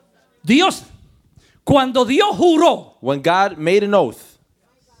 Dios, cuando Dios juró, When God made an oath,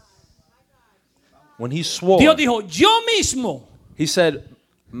 when he swore, Dios dijo, yo mismo he said,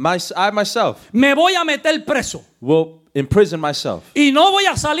 I myself me voy a meter preso will imprison myself. y no voy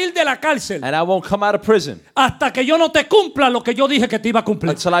a salir de la cárcel And I won't come out of prison hasta que yo no te cumpla lo que yo dije que te iba a cumplir.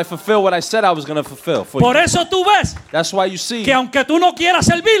 until I fulfill what I said I was going to fulfill for Por you. eso tú ves That's why you see, que aunque tú no quieras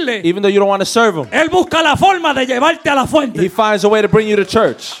servirle, even though you don't want to serve him, Él busca la forma de llevarte a la he fuente. finds a way to bring you to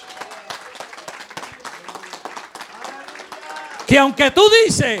church. Que aunque tú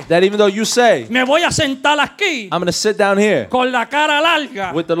dices, That even though you say, me voy a sentar aquí I'm going to sit down here con la cara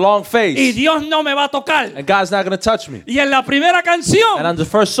larga with the long y face Dios no me va a tocar. and God's not going to touch me. Y en la primera And canción, on the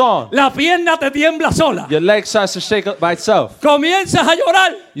first song, la pierna te tiembla sola. your leg starts to shake up by itself. Comienzas a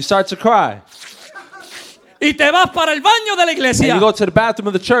llorar You start to cry. y te vas para el baño de la And iglesia you go to the bathroom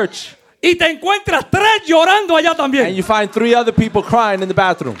of the church y te encuentras 3 llorando allá and también. you find 3 other people crying in the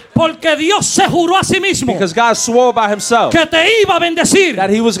bathroom. Porque Dios se juró a sí mismo Because God swore by himself que te iba a bendecir.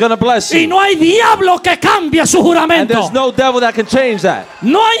 that he was going to bless Y you. no hay diablo que cambie su And juramento. there's no devil that can change that.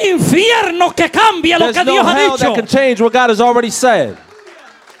 No hay infierno que cambie lo There's que no Dios ha hell that dicho. can change what God has already said.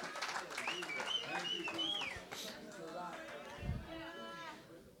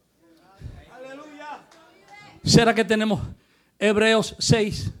 ¿Será que tenemos Hebreos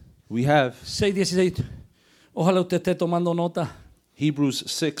 6, We have 16? Ojalá usted esté tomando nota. Hebrews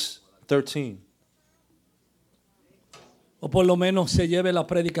 6:13, O por lo menos se lleve la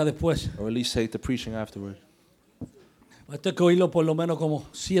prédica después. or at least take the preaching afterward. Esto hay que oírlo por lo menos como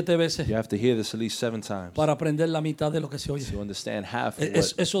 7 veces You have to hear this at least 7 times para aprender la mitad de lo que se oye. to understand half of what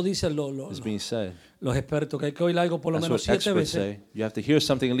Eso dicen is being said. los expertos, que hay que oír algo por lo That's menos what 7 experts veces say. You have to hear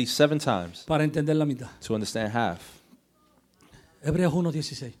something at least 7 times para entender la mitad. to understand half. Hebreos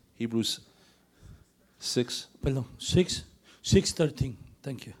 1:16. Hebrews 6, Perdón, 6:13.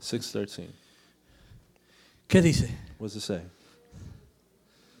 Thank you. 6:13. ¿Qué dice? What's it say?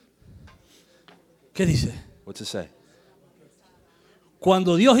 ¿Qué dice? What's it say?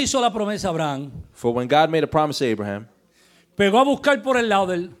 Cuando Dios hizo la promesa a Abraham, For when God made a promise to Abraham, pegó a buscar por el lado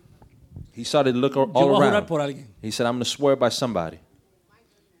del, he started to look yo all voy a jurar around. por alguien. He said, I'm going to swear by somebody.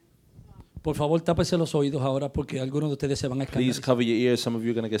 Por favor, tápese los oídos ahora porque algunos de ustedes se van a Please escandalizar. cover your ears. Some of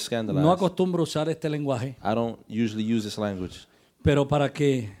you are going to get No scandalized. acostumbro usar este lenguaje, I don't usually use this language, pero para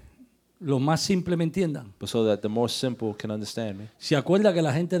que los más simples me entiendan. but so that the more simple can understand me. ¿Se acuerda que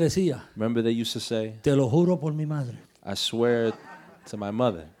la gente decía, Remember they used to say, te lo juro por mi madre, I swear to my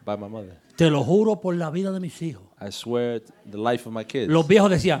mother, by my mother. te lo juro por la vida de mis hijos? I swear the life of my kids. Los viejos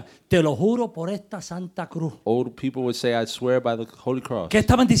decían, te lo juro por esta Santa Cruz. Old people would say, I swear by the Holy Cross. ¿Qué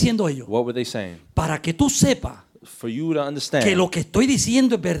estaban diciendo ellos? What were they saying? Para que tú sepas For you to understand que lo que estoy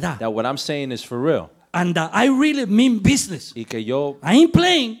diciendo es verdad. that what I'm saying is for real. And that I really mean business. Y que yo I ain't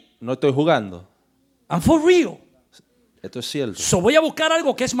playing. no estoy jugando. I'm for real. Esto es cierto. So voy a buscar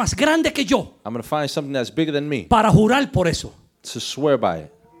algo que es más grande que yo I'm going to find something that's bigger than me para jurar por eso. to swear by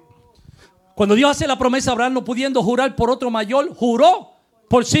it. Cuando Dios hace la promesa a Abraham, no pudiendo jurar por otro mayor, juró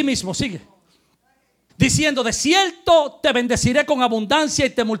por sí mismo. Sigue. Diciendo, de cierto te bendeciré con abundancia y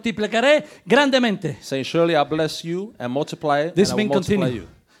te multiplicaré grandemente. Saying, surely I'll bless you and multiply it, This and I will means multiply continue. you.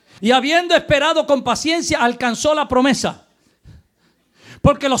 Y habiendo esperado con paciencia, alcanzó la promesa.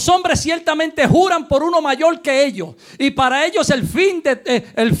 Porque los hombres ciertamente juran por uno mayor que ellos. Y para ellos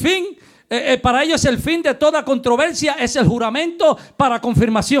para ellos el fin de toda controversia es el juramento para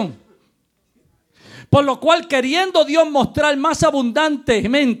confirmación. Por lo cual, queriendo Dios mostrar más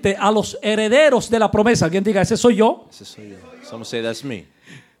abundantemente a los herederos de la promesa, alguien diga, ese soy yo, Ese soy yo. Someone say, that's me.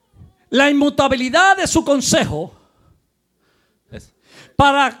 la inmutabilidad de su consejo, That's-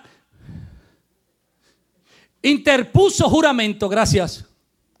 para interpuso juramento, gracias,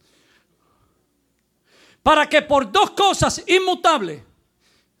 para que por 2 cosas inmutables,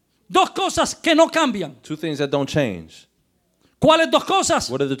 2 cosas que no cambian. 2 things that don't change. ¿Cuáles 2 cosas?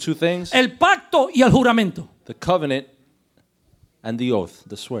 What are the 2 things? El pacto y el juramento. The covenant and the oath,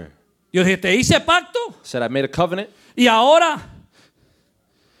 the swear. Yo dije, te hice pacto Said I made a covenant, y ahora,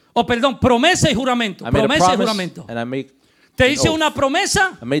 promesa y juramento. I made a Promesa y promise, juramento. and I Te an hice oath. una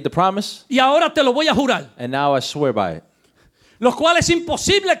promesa made the promise, y ahora te lo voy a jurar. and now I swear by it. Los cuales es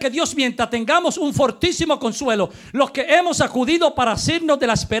imposible que Dios mienta. Tengamos un fortísimo consuelo, los que hemos acudido para asirnos de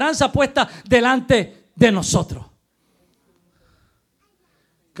la esperanza puesta delante de nosotros.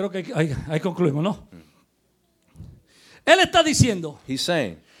 Creo que ahí concluimos, ¿no? Él está diciendo, He's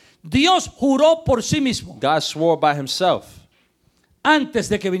saying, Dios juró por sí mismo God swore by himself antes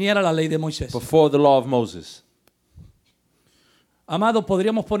de que viniera la ley de Moisés. before the law of Moses. Amado,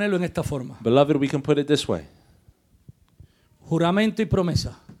 podríamos ponerlo en esta forma: Beloved, we can put it this way. juramento y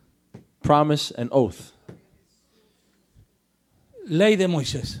promesa, Promise and oath. ley de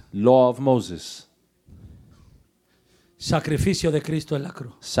Moisés, Law of Moses. sacrificio de Cristo en la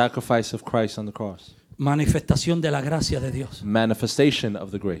cruz, Sacrifice of Christ on the cross. manifestación de la gracia de Dios, Manifestation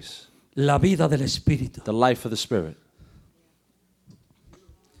of the grace. la vida del Espíritu. The life of the Spirit.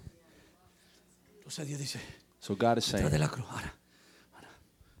 Entonces Dios dice, So God is detrás saying, de la cruz. Ahora.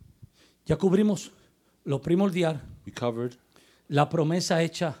 Ya cubrimos lo primordial, we covered la promesa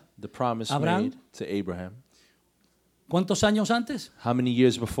hecha. the promise Abraham. made to Abraham. ¿Cuántos años antes? How many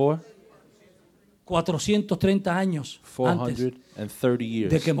years before? 430 años antes 430 de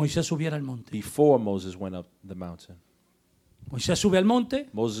years que Moisés subiera al monte. before Moses went up the mountain. Moisés sube al monte,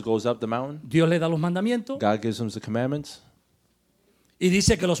 Moses goes up the mountain. Dios le da los mandamientos God gives him the commandments. y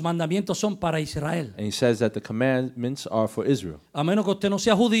dice que los mandamientos son para Israel. And he says that the commandments are for Israel. A menos que usted no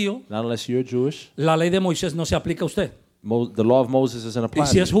sea judío, Not unless you're Jewish. la ley de Moisés no se aplica a usted. The law of Moses isn't Y applied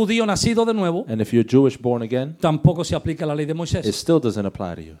si to es you. judío nacido de nuevo, And if you're Jewish born again, tampoco se aplica la ley de it Moisés. still doesn't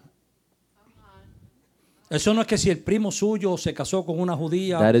apply to you. Eso no es que si el primo suyo se casó con una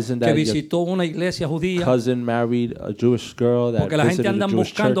judía, That isn't que that visitó una iglesia judía, Cousin married a Jewish girl that porque la gente visited anda a Jewish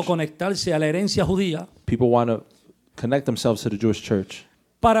buscando church. conectarse a la herencia judía. People want to connect themselves to the Jewish church.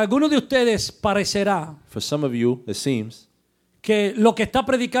 Para algunos de ustedes parecerá For some of you, it seems que lo que está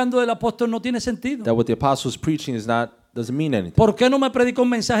predicando el apóstol no tiene sentido. that what the apostle is preaching doesn't mean anything. ¿Por qué no me predicó un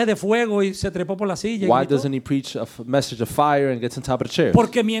mensaje de fuego y se trepó por la silla? y Why gritó? doesn't he preach a message of fire and gets on top of the chair?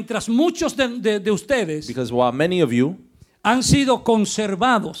 Porque mientras muchos de ustedes Because while many of you han sido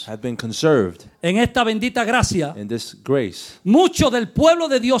conservados have been conserved en esta bendita gracia, in this grace, mucho del pueblo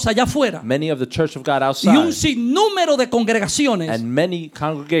de Dios allá afuera many of the church of God y un outside sinnúmero de congregaciones and many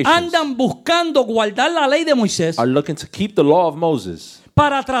congregations andan buscando guardar la ley de Moisés are looking to keep the law of Moses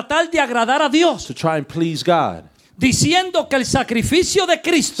para tratar de agradar a Dios, to try and please God, diciendo que el sacrificio de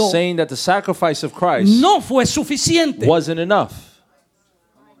Cristo saying that the sacrifice of Christ no fue suficiente. wasn't enough.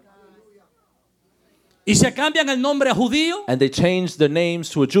 Y se cambian el nombre a judío And they changed their names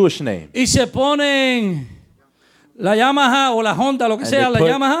to a Jewish name. y se ponen la Yamaha o la Honda, lo que And sea, they la put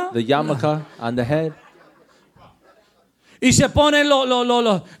Yamaha, the yarmulke on the head. y se ponen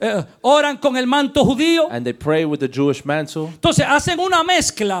oran con el manto judío. And they pray with the Jewish mantle. Entonces hacen una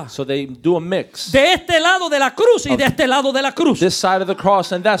mezcla So they do a mix. de este lado de la cruz y de este lado de la cruz. This side of the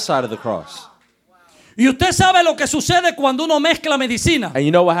cross and that side of the cross. Y usted sabe lo que sucede cuando uno mezcla medicina. And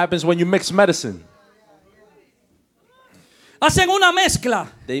you know what happens when you mix medicine? Hacen una mezcla.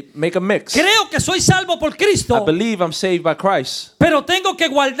 They make a mix. Creo que soy salvo por I Cristo, believe I'm saved by Christ, pero tengo que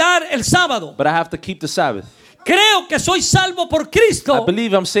guardar el sábado. but I have to keep the Sabbath. Creo que soy salvo por I Cristo,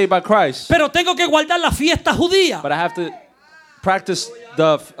 believe I'm saved by Christ, pero tengo que guardar la fiesta judía. but I have to practice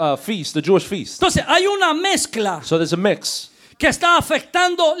the feast, the Jewish feast. Entonces hay una mezcla So there's a mix que está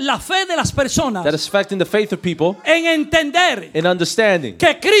afectando la fe de las personas that is affecting the faith of people en entender in understanding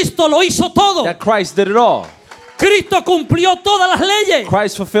que Cristo lo hizo todo. that Christ did it all. Cristo cumplió todas las leyes.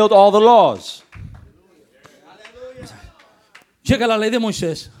 Christ fulfilled all the laws. Llega la ley de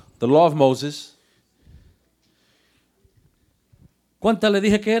Moisés. The law of Moses. ¿Cuántas le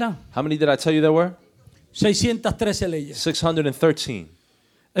dije que eran? How many did I tell you there were? 613 leyes. 613.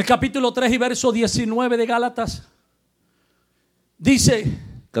 El capítulo 3 y verso 19 de Gálatas dice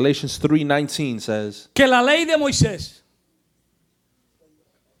Galatians 3:19 says que la ley de Moisés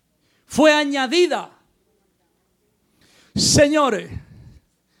fue añadida. Señores,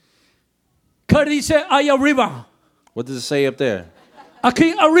 ¿qué dice ahí arriba? What does it say up there?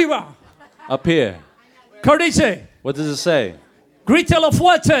 Aquí arriba. Up here. ¿Qué dice? What does it say? Grítelo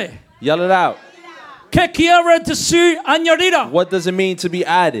fuerte. Yell it out. ¿Qué quiere decir añadida? What does it mean to be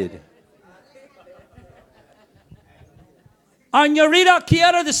added? Añadida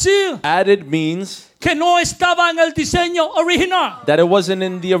quiere decir Added means que no estaba en el diseño original. that it wasn't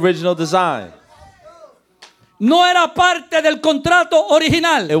in the original design. No era parte del contrato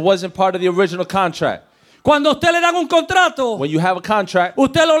original. It wasn't part of the original contract. Cuando a usted le dan un contrato, When you have a contract,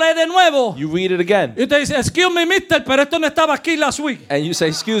 usted lo lee de nuevo. you read it again. Y usted dice, excuse me, mister, pero esto no estaba aquí last week. And you say,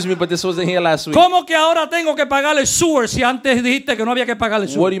 excuse me, but this wasn't here last week. ¿Cómo que ahora tengo que pagarle sewer si antes dijiste que no había que pagarle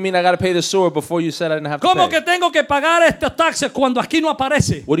What do sewer? you mean I got to pay the sewer before you said I didn't have to ¿Cómo pay? que tengo que pagar estos taxes cuando aquí no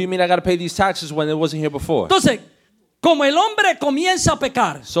aparece? What do you mean I got to pay these taxes when it wasn't here before? Entonces, como el hombre comienza a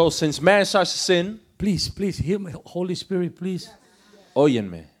pecar, So since man starts to sin, please, hear me, Holy Spirit, please.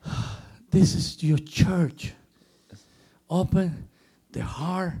 óyenme. This is your church. Open the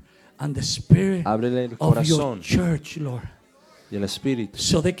heart and the spirit Ábrele el of your corazón church, Lord, y el espíritu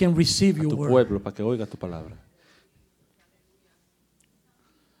so they can receive a your tu word. pueblo para que oiga tu palabra.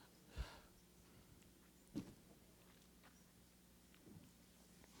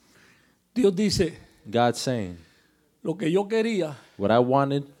 Dios dice, God's saying, lo que yo quería what I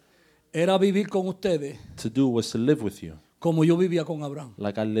wanted era vivir con ustedes to do was to live with you como yo vivía con Abraham,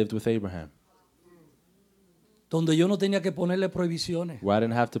 like I lived with Abraham, donde yo no tenía que ponerle prohibiciones, where I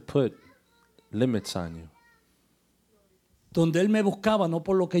didn't have to put limits on you, donde él me buscaba no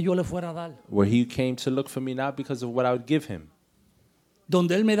por lo que yo le fuera a dar, where he came to look for me not because of what I would give him,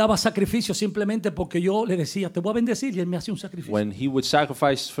 donde él me daba sacrificio simplemente porque yo le decía, te voy a bendecir, y él me hacía un sacrificio. when he would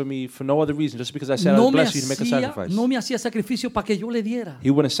sacrifice for me for no other reason, just because I said I No would me, bless you to make a hacía, sacrifice. no me hacía sacrificio para que yo le diera. He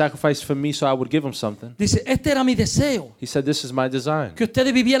wouldn't sacrifice for me so I would give him something. Dice, este era mi deseo, He said, this is my design, que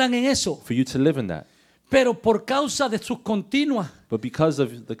ustedes vivieran en eso. for you to live in that. Pero por causa de sus continuas, But because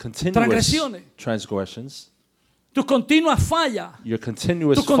of the continuous Transgresiones. transgressions, tus continuas fallas, your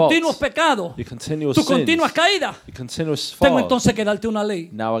continuous tus continuos faults, pecados, your continuous tus sins, continuas caídas, your continuous tengo falls, entonces que darte una ley.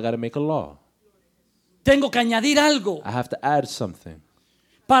 now I got to make a law. Tengo que añadir algo I have to add something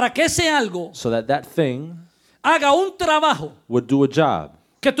para que ese algo so that that thing haga un trabajo would do a job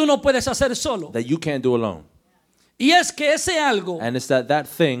que tú no puedes hacer solo. that you can't do alone. Y es que ese algo And it's that that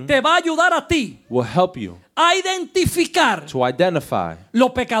thing te va a ayudar a ti will help you a identificar to identify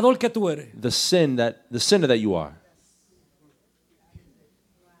lo pecador que tú eres. the sinner that you are.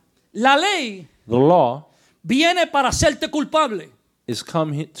 La ley The law viene para hacerte culpable. is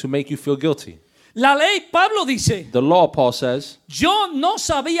come to make you feel guilty. La ley, Pablo dice, The law, Paul says, yo no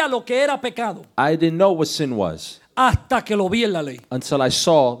sabía lo que era pecado I didn't know what sin was hasta que lo vi en la ley. until I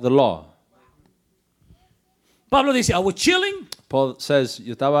saw the law. Pablo dice, I was chilling, Paul says,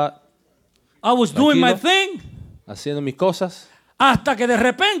 yo estaba I was doing my Tranquilo. thing, haciendo mis cosas hasta que de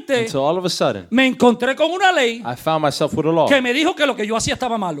repente until all of a sudden me encontré con una ley I found myself with a law que me dijo que lo que yo hacía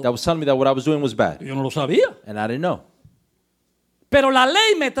estaba malo. that was telling me that what I was doing was bad. Yo no lo sabía. And I didn't know. Pero la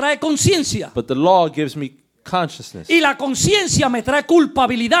ley me trae conciencia. But the law gives me consciousness. Y la conciencia me trae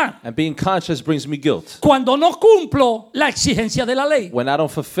culpabilidad And being conscious brings me guilt cuando no cumplo la exigencia de la ley. when I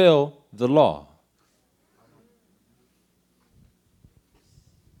don't fulfill the law.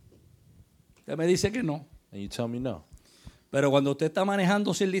 Usted me dice que no. And you tell me no. Pero cuando usted está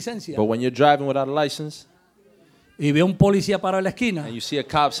manejando sin licencia But when you're driving without a license y ve un policía parado en la esquina, and you see a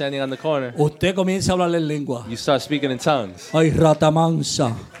cop standing on the corner, usted comienza a hablarle en lengua. you start speaking in tongues. Ay, rata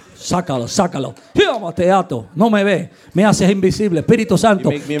mansa. Sácalo, sácalo. Llama, teatro. No me ve. Me haces invisible. Espíritu Santo,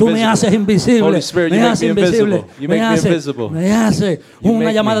 You make me tú me invisible. haces invisible. Holy Spirit, me you make haces me invisible. invisible. You make me invisible. Me hace You una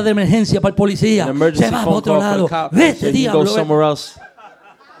make llamada me. de emergencia para el policía. An emergency Se va para phone otro call for lado. the cop. Vete, So you go diablo. somewhere else.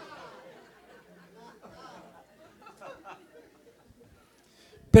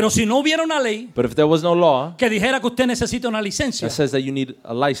 Pero si no hubiera una ley But if there was no law que dijera que usted necesita una licencia, that says that you need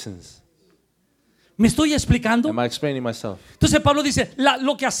a license, ¿me estoy explicando? am I explaining myself? Entonces Pablo dice,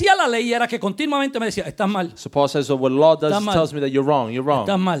 lo que hacía la ley era que continuamente me decía, estás mal, So Paul says, well, what law does Estás mal. tells me that you're wrong. You're wrong.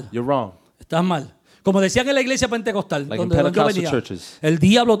 Estás mal. You're wrong. estás mal. Como decían en la iglesia pentecostal, Like in donde yo Pentecostal venía, churches. el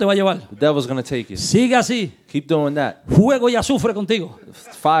diablo te va a llevar. The devil's going to take you. Sigue así, Keep doing that. fuego y azufre contigo.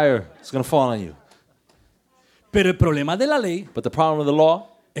 Fire is going to fall on you. Pero el problema de la ley But the problem with the law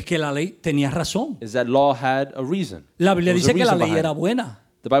es que la ley tenía razón. is that law had a reason. La Biblia There was a dice que la reason ley behind era it. buena.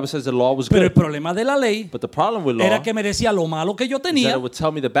 The Bible says the law was Pero el good. problema de la ley But the problem with law era que me decía lo malo que yo is that tenía, it would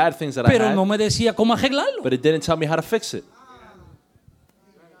tell me the bad things that I pero had, no me decía cómo arreglarlo. but it didn't tell me how to fix it.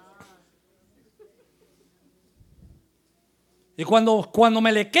 Y cuando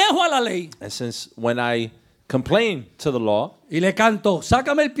me le quejo a la ley And since when I complain to the law y le canto,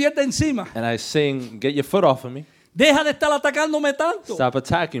 sácame el pie de encima, and I sing, get your foot off of me, deja de estar atacándome tanto. stop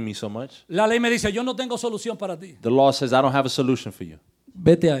attacking me so much, La ley me dice, yo no tengo solución para ti. the law says I don't have a solution for you.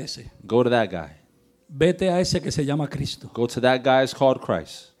 Vete a ese. Go to that guy. Vete a ese que se llama Cristo. Go to that guy is called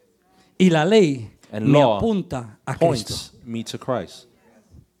Christ. Y la ley And me law apunta a Cristo. Points me to Christ.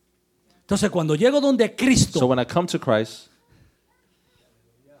 Entonces cuando llego donde Cristo, So when I come to Christ,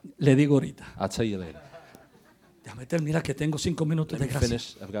 le digo ahorita, I'll tell you later. déjame terminar que tengo 5 minutos Let de me gracia.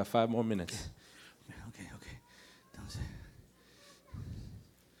 finish. I've got 5 more minutes. Ok.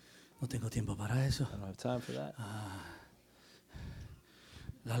 No tengo tiempo para eso. I don't have time for that.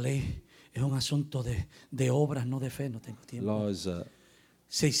 La ley es un asunto de obras, no de fe. No tengo tiempo. Law is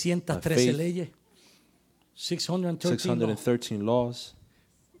 613 faith. leyes. 613 laws. 613 laws.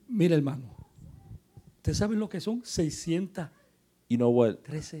 Mira, hermano. ¿Usted sabe lo que son 613? You know what?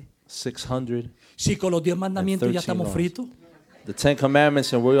 600. Si con los 10 mandamientos ya 13 estamos laws. fritos. The 10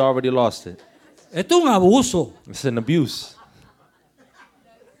 Commandments, and we already lost it. Esto es un abuso. It's an abuse.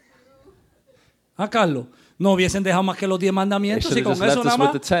 Carlos, no hubiesen dejado más que los 10 They mandamientos should y have con just left eso us nada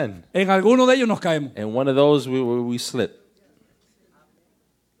with más the 10. en alguno de ellos nos caemos. And one of those we slip.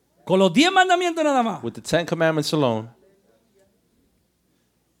 Con los 10 mandamientos nada más. With the 10 Commandments alone,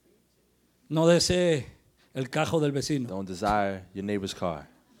 No desee el cajo del vecino. don't desire your neighbor's car.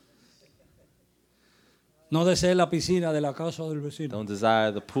 No desee la piscina de la casa del vecino. Don't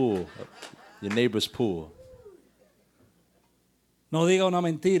desire the pool, your neighbor's pool. No diga una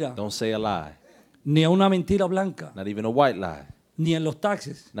mentira, Don't say a lie, ni una mentira blanca, not even a white lie, ni en los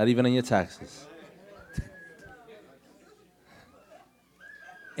taxis. not even on your taxes.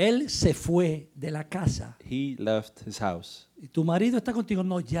 Él se fue de la casa. He left his house. Y tu marido está contigo.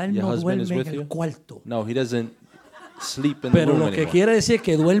 No, ya él Your no husband is duerme with en el you? cuarto. No, he doesn't sleep in the Pero room lo que anymore. quiere decir es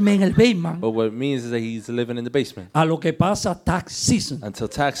que duerme en el basement But what it means is that he's living in the basement a lo que pasa tax season. until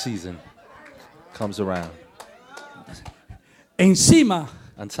tax season comes around. Encima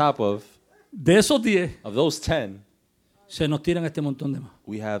On top of de esos 10 those 10, se nos tiran este montón de más.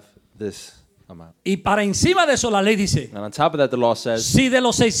 we have this amount. Y para encima de eso la ley dice, And on top of that, the law says, si de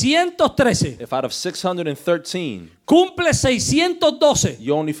los 613 if out of 613, cumple 612,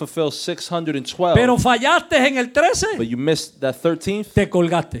 you only fulfill 612, pero fallaste en el 13, but you missed that 13th, te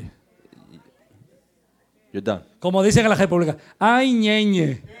colgaste. you're done. Como dicen en la República, ay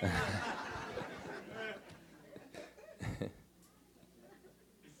ñeñe.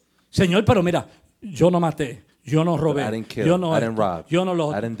 Señor, pero mira, yo no maté, yo no robé, But I didn't kill, yo no I didn't rob, yo no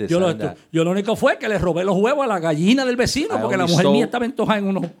lo, I didn't this, yo I lo didn't esto. that. Yo lo único fue que le robé los huevos a la gallina del vecino I porque la only mujer mía stole estaba entojada en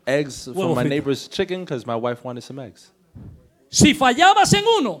unos Eggs huevos from my fritos. neighbor's chicken because my wife wanted some eggs. Si fallabas en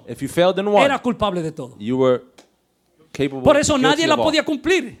uno, If you failed in one, era culpable de todo. you were capable. Por eso guilty nadie la of all. podía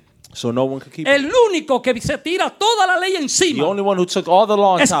cumplir. So no one could keep it. El único que se tira toda la ley The encima only one who took all the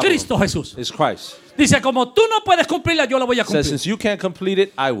law on es top of Cristo him Jesús. is Christ. Dice, como tú no puedes cumplirla, yo la voy a Says, cumplir. since you can't complete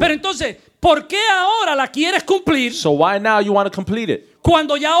it, I will. Pero entonces, ¿por qué ahora la quieres cumplir So why now you want to complete it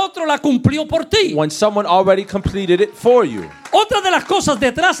cuando ya otro la cumplió por ti? when someone already completed it for you? Otra de las cosas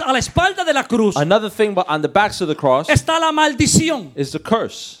detrás a la espalda de la cruz Another thing, but on the backs of the cross está la maldición. is the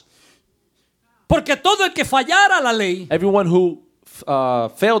curse. Porque todo el que fallara la ley Everyone who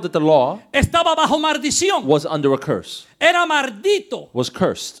failed at the law estaba bajo maldición. was under a curse, Era maldito. was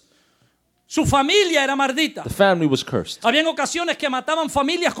cursed. Su familia era maldita. The family was cursed. Habían ocasiones que mataban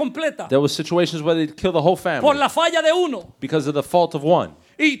familias completas There were situations where they'd kill the whole por family la falla de uno. because of the fault of one.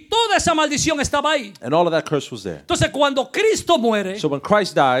 Y toda esa maldición estaba ahí. And all of that curse was there. Entonces, cuando Cristo muere, So when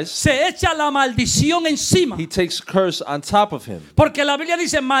Christ dies, se echa la maldición encima. he takes curse on top of him. Porque la Biblia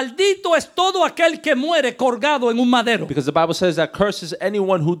dice, maldito es todo aquel que muere colgado en un madero. Because the Bible says that curses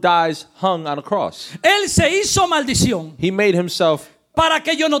anyone who dies hung on a cross. Él se hizo maldición He made himself para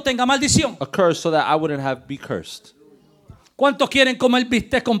que yo no tenga maldición. a curse so that I wouldn't be cursed. ¿Cuántos quieren comer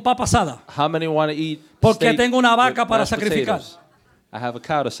bistec con papa asada? How many want to eat Porque steak tengo una vaca with para mashed sacrificar. potatoes? I have a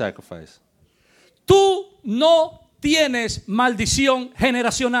cow to sacrifice. Tú no tienes maldición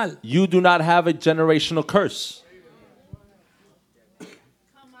generacional. You do not have a generational curse.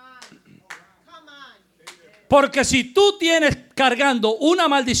 Porque si tú tienes cargando una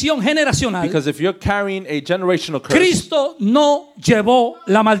maldición generacional, Because if you're carrying a generational curse, Cristo no llevó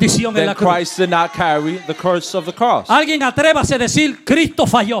la maldición en then la cruz. Christ did not carry the curse of the cross. Alguien atrévase a decir, Cristo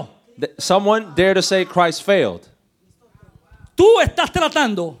falló. Someone dare to say Christ failed. Tú estás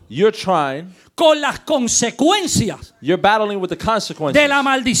tratando You're trying, con las consecuencias you're battling with the consequences de la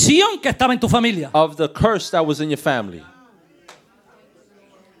maldición que estaba en tu familia. of the curse that was in your family.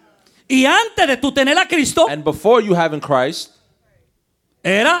 Y antes de tú tener a Cristo, And before you having Christ,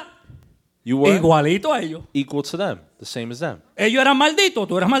 era you were igualito a ellos. equal to them, the same as them. Ellos eran malditos,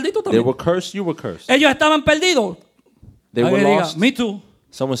 tú eras maldito They también. were cursed, you were cursed. Ellos estaban perdidos. They were Alguien diga, lost. me too.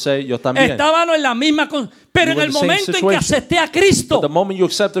 Someone say, yo también. Estábamos en la misma cosa. Pero You en were el in the same momento en que situation. acepté a But the Cristo, moment you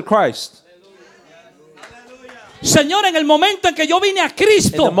accepted Christ, Señor, en el momento en que yo vine a in the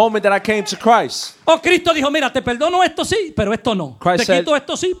Cristo, moment that I came to Christ, Cristo dijo, mira, te perdono esto sí, pero esto no. Christ Te said, quito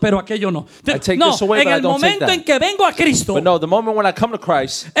esto sí, pero aquello no. I take No, this away, en but I el don't take momento that. en que vengo a Cristo, but no, the moment when I come to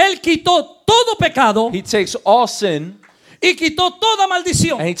Christ, Él quitó todo pecado He takes all sin y quitó toda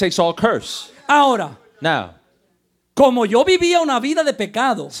maldición. and He takes all curse. Ahora, Now, Como yo vivía una vida de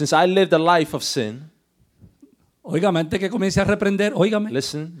pecado. Since I lived a life of sin, Óigame, antes que comience a reprender, óigame.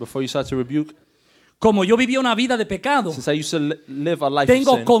 listen, before you start to rebuke, Como yo vivía una vida de pecado, since I used to live a life of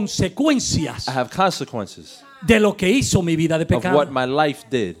tengo sin, consecuencias I have consequences de lo que hizo mi vida de of what pecado. my life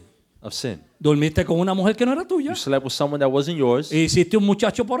did of sin. Dormiste con una mujer que no era tuya. You slept with someone that wasn't yours. Hiciste un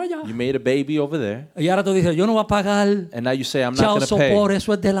muchacho por allá. You made a baby over there. Y ahora tú dices, yo no voy a pagar And now you say, I'm not child going to pay. support,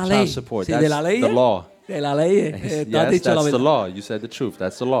 eso es de la ley. Child support, Sí, that's de la ley. the law. De la ley. Tú has Yes, dicho la that's the verdad. law. You said the truth.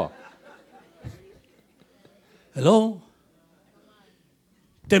 That's the law. Hello.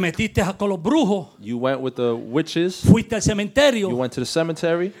 Te metiste con los brujos. You went with the witches. Fuiste al You cementerio. went to the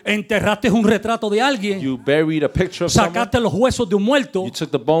cemetery. Enterraste un retrato de alguien. You buried a picture of someone. Sacaste los huesos de un muerto. You took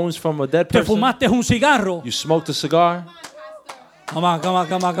the bones from a dead Te person. fumaste un cigarro. You smoked a cigar. Come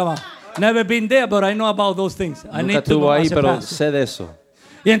on. Never been there, but I know about those things. I Nunca need to estuvo know ahí, as a pero pastor. sé de eso.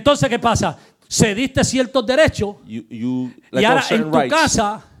 Y entonces, ¿qué pasa? Cediste ciertos derechos You let y go ahora of certain en tu rights.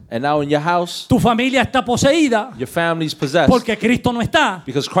 casa And now in your house, tu familia está poseída your family's possessed. porque Cristo no está.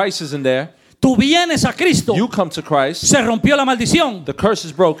 Because Christ isn't there. Tú vienes a Cristo, You come to Christ. se rompió la maldición, The curse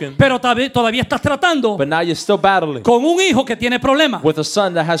is broken. pero todavía estás tratando But now you're still battling con un hijo que tiene problemas. with a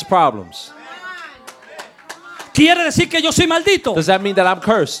son that has problems. ¿Quiere decir que yo soy maldito? Does that mean that I'm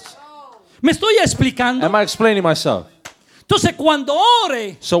cursed? Me estoy explicando. Am I explaining myself? Entonces, cuando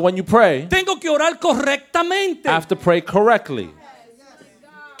ore, So when you pray, tengo que orar correctamente. I have to pray correctly.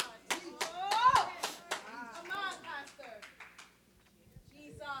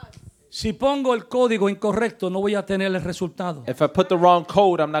 Si pongo el código incorrecto, no voy a tener el resultado. If I put the wrong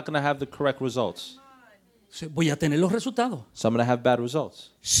code, I'm not going to have the correct results. Voy a tener los resultados. So I'm going to have bad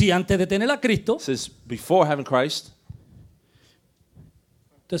results. Si antes de tener a Cristo, Since before having Christ,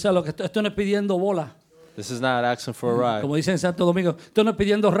 usted sabe lo que esto no es pidiendo bola. this is not asking for a ride. Como dicen en Santo Domingo, esto no es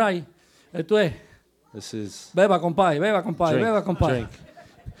pidiendo ray. Esto es, This is beba, compadre, beba, compadre, drink, beba, compadre. drink.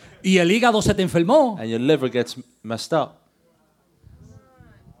 Y el hígado se te enfermó. And your liver gets messed up.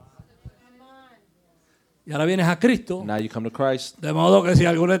 Y ahora vienes a Cristo. Now you come to Christ. De modo que si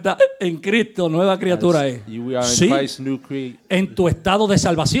alguno está en Cristo, nueva criatura es. You are in Sí, Christ, new create en tu estado de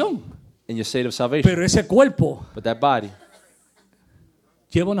salvación. in your state of salvation. Pero ese cuerpo But that body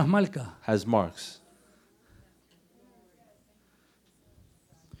lleva unas marcas. has marks.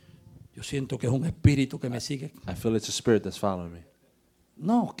 Yo siento que es un espíritu que me sigue. I feel it's a spirit that's following me.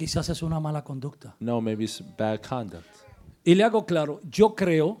 No, quizás es una mala conducta. No, maybe it's bad conduct. Y le hago claro, yo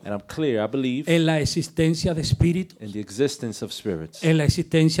creo And I'm clear, I believe en la existencia de espíritus, in the existence of spirits, en la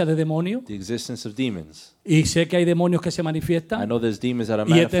existencia de demonios. the existence of demons. Y sé que hay demonios que se I manifiestan. know there's demons that are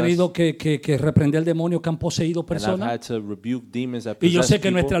Y he manifest. tenido que reprender demonios que han poseído And I've personas. had to rebuke demons that Y yo possess sé que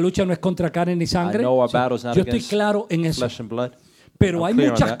people. nuestra lucha no es contra carne ni I sangre. know our Sí, battle's not yo estoy against claro en eso. flesh and blood. Pero I'm hay clear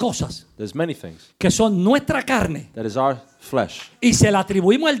on muchas that. cosas There's many things que son nuestra carne that is our flesh. y se la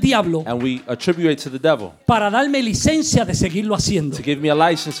atribuimos al diablo And we attribute it to the devil para darme licencia de seguirlo haciendo. to give me a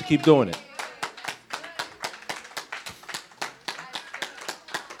license to keep doing it.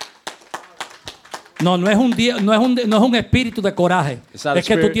 No es un espíritu de coraje. It's not a Es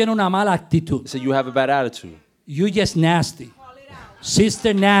que tú spirit. tienes una mala actitud. So you have a bad attitude. You just nasty.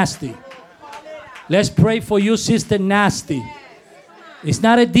 Sister nasty. Let's pray for you, Sister Nasty. It's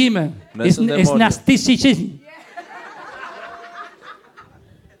not a demon. No es un It's demonio. nasty.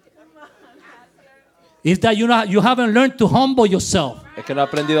 It's that you haven't learned to humble yourself. Es que no has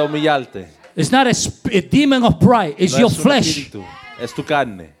aprendido a humillarte. It's not a demon of pride. It's No your es un flesh. espíritu, es tu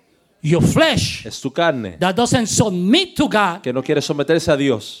carne. Your flesh Es tu carne that doesn't submit to God que no quiere someterse a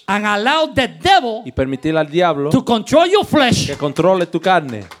Dios and allow the devil y permitir al diablo to control your flesh. que controle tu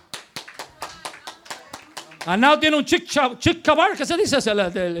carne. And now tiene un chick cabar, ¿qué se dice?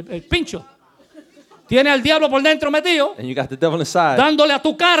 El pincho. Tiene al diablo por dentro metido, And you got the devil inside, dándole a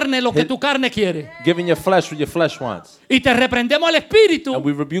tu carne lo que tu carne quiere. giving your flesh what your flesh wants. Y te reprendemos al espíritu, And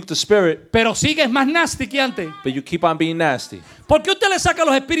we rebuke the spirit, pero sigues más nasty que antes. but you keep on being nasty. ¿Por qué usted le saca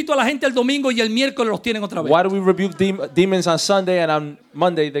los espíritus a la gente el domingo y el miércoles los tienen otra vez? Why do we rebuke demons on Sunday and on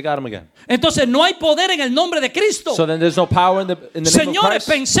Monday they got them again? Entonces no hay poder en el nombre de Cristo. So then there's no power in the name of Señores, Christ?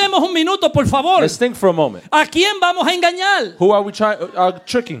 pensemos un minuto, por favor. Let's think for a moment. ¿A quién vamos a engañar? Who are we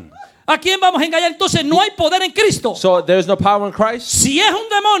tricking? ¿A quién vamos a engañar? Entonces no hay poder en Cristo. So there's no power in Christ? Si es un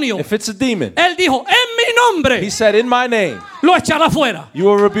demonio, If it's a demon, Él dijo, en mi nombre he said, in my name, lo echará fuera. you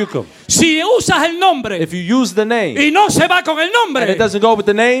will rebuke him. Si usas el nombre If you use the name y no se va con el and nombre, it doesn't go with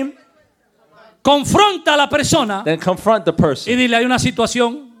the name, confronta a la persona then confront the y person dile, hay una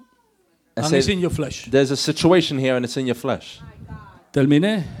situación and and it's say, in your flesh. there's a situation here and it's in your flesh.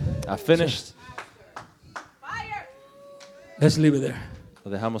 Terminé. I finished. Let's leave it there.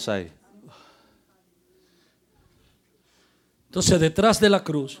 Lo dejamos ahí. Entonces, detrás de la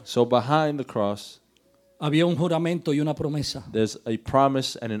cruz So behind the cross, había un juramento y una promesa. there's a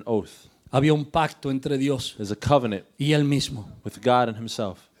promise and an oath. Había un pacto entre Dios There's a covenant y Él mismo. with God and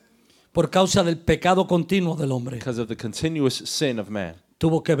himself. Por causa del pecado continuo del hombre, Because of the continuous sin of man,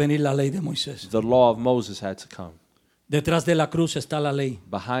 tuvo que venir la ley de Moisés. the law of Moses had to come. Detrás de la cruz está la ley.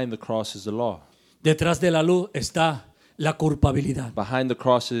 Behind the cross is the law. Detrás de la luz está la culpabilidad. Behind the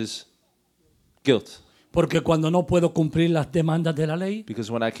cross is guilt. Porque cuando no puedo cumplir las demandas de la ley,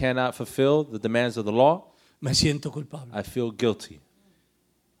 Because when I cannot fulfill the demands of the law, me siento culpable. I feel guilty.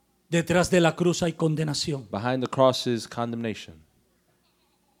 Detrás de la cruz hay condenación. Behind the cross is condemnation.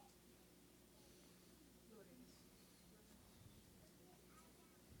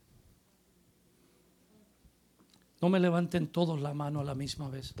 No me levanten todos la mano a la misma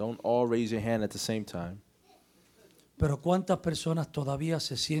vez. Don't all raise your hand at the same time. Pero ¿cuántas personas todavía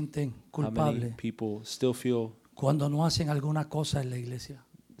se sienten How many culpables people still feel cuando no hacen alguna cosa en la iglesia?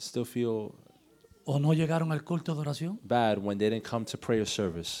 ¿O no llegaron al culto de oración? bad when they didn't come to prayer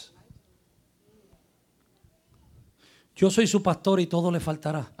service? Yo soy su pastor y todo le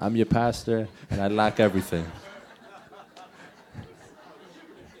faltará. I'm your pastor and I lack everything.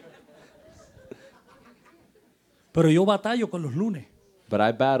 Pero yo batallo con los lunes, But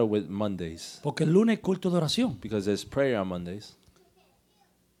I battle with Mondays porque el lunes es culto de oración. because there's prayer on Mondays.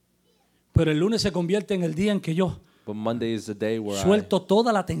 Pero el lunes se convierte en el día en que yo But Monday is the day where suelto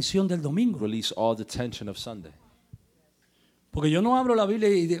toda la tensión del I domingo. release all the tension of Sunday. Porque yo no abro la Biblia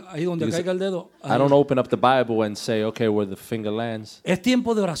y ahí donde Because caiga el dedo. I don't open up the Bible and say, okay, where the finger lands. Es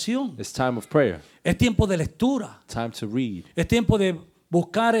tiempo de oración. It's time of prayer, Es tiempo de lectura. time to read, Es tiempo de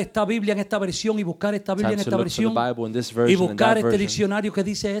buscar esta Biblia en esta versión y buscar esta Biblia en time to esta look for the versión Bible in this y version and buscar that este version, diccionario que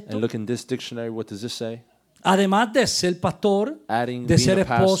dice esto. and look in this dictionary, what does this say? Además de ser pastor, Adding de being ser a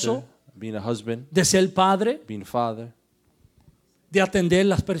esposo, pastor, being a husband, de ser padre, being a father, de atender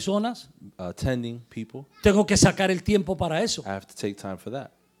las personas, attending people. tengo que sacar el tiempo para eso. I have to take time for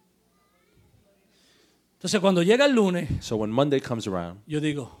that. Entonces cuando llega el lunes, So when Monday comes around, yo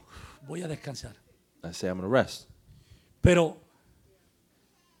digo, voy a descansar. I say I'm going to rest. Pero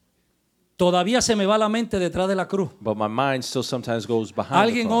todavía se me va la mente detrás de la cruz. But my mind still sometimes goes behind the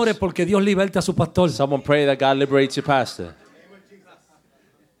Alguien ore cross. porque Dios liberte a su pastor. Someone pray that God liberates your pastor.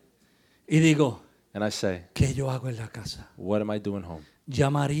 Y digo, And I say, ¿qué yo hago en la casa? what am I doing home? Ya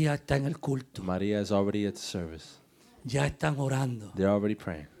María está en el culto. Maria is already at the service. Ya están orando. They're already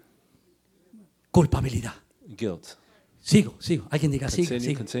praying. Culpabilidad. Guilt. Sigo. Alguien diga, Continue,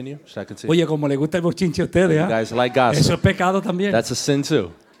 sigo. continue. Should I continue? Oye, como le gusta el bochinche a ustedes, You ¿ah? guys like gossip. Eso es pecado también. That's a sin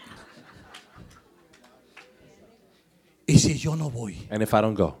too. Y si yo no voy, And if I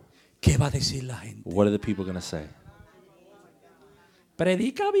don't go, ¿qué va a decir la gente? what are the people going to say?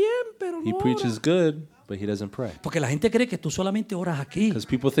 Predica bien, pero He no preaches ora. good, but he doesn't pray. Porque la gente cree que tú solamente oras aquí. Because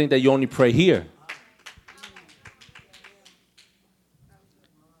people think that you only pray here.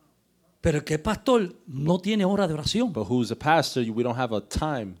 Pero el que es pastor no tiene hora de oración. But who's a pastor, we don't have a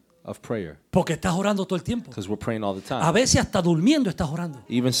time of prayer. Porque estás orando todo el tiempo. Because we're praying all the A time. veces hasta durmiendo estás orando.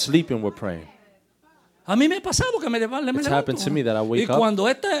 Even sleeping, we're praying. A mí me ha pasado que me levanto. happened to me that I wake y up, cuando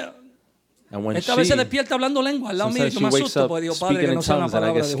esta And when vez se she, despierta hablando lengua al lado mío, sometimes yo she me wakes asusto up porque digo, Padre, speaking que in no sea una tongues and I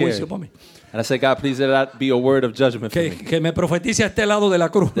palabra get de juicio scared. para mí. And I say, God, please let that be a word of judgment for me. Que me profetice a este lado de la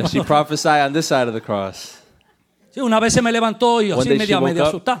cruz. That she prophesy on this side of the cross. Sí, una vez se me levantó y One así day she medio woke up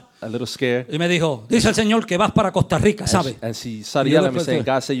asustada. a little scared. Y me dijo, dice el Señor que vas para Costa Rica, ¿sabe? And she started Y yo yelling at me después saying,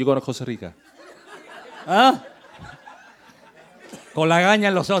 que- God said you're going to Costa Rica. ¿Ah? Con la gaña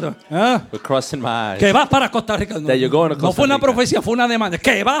en los otros. ¿Ah? With crust in my eyes. Que vas para Costa Rica. No, That you're going to no Costa fue una Rica. profecía, fue una demanda.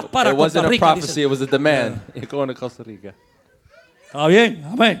 Que vas para It Costa wasn't a Rica. prophecy, dice. it was a demand. You're going to Costa Rica. Está bien,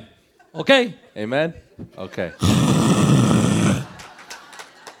 amén. Ok. Amen? Okay.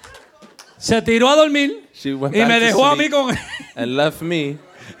 Se tiró a dormir She went y back me to dejó a mí sleep and left me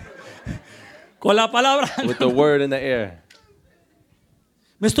con la palabra. with the word in the air.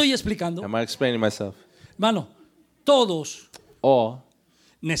 Me estoy explicando. Am I explaining myself? Hermano, todos All,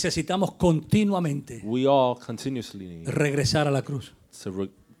 necesitamos continuamente we all continuously need regresar a la cruz. to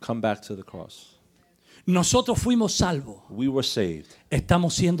come back to the cross. Nosotros fuimos salvos. We were saved.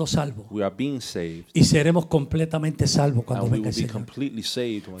 Estamos siendo salvos. We are being saved. Y seremos completamente salvos cuando And we venga will el be Señor. completely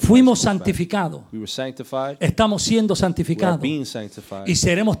saved when Fuimos Christ comes back. santificados. We were sanctified. Estamos siendo We are santificados. being sanctified. Y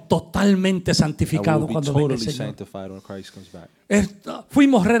seremos totalmente And we santificados will be cuando venga el totally Señor. sanctified when Christ comes back.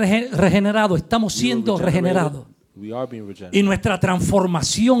 Fuimos regenerados. Estamos We were siendo regenerated. regenerados. We are being Y regenerated. nuestra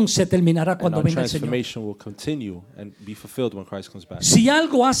transformación se terminará And cuando our venga el Señor. transformation will continue and be fulfilled when Christ comes back. Si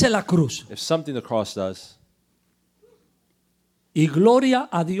algo hace la cruz, If something the cross does, Y gloria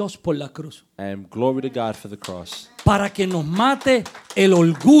a Dios por la cruz. And glory to God for the cross. Para que nos mate el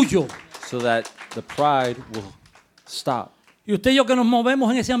orgullo. So that the pride will stop. Y usted y yo que nos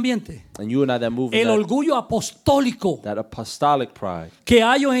movemos en ese ambiente. And you and I that move in El orgullo apostólico that apostolic pride que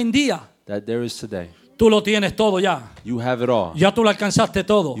hay hoy en día. that there is today. Tú lo tienes todo ya. You have it all. Ya tú lo alcanzaste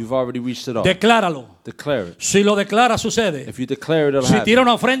todo. You've already reached it all. Decláralo. Declare it. Si lo declara, sucede. If you declare it, it'll Si happen. tira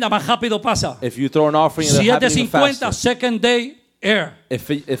una ofrenda, más rápido pasa. If you throw an offering, it'll Si es happen de even 50, faster. second day air. If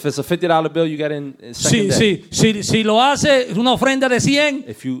it's a $50 bill, you get in second day. Si lo hace una ofrenda de 100,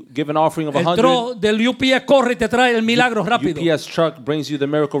 If you give an offering of el 100, tro del UPS corre y te trae el milagro rápido. UPS truck brings you the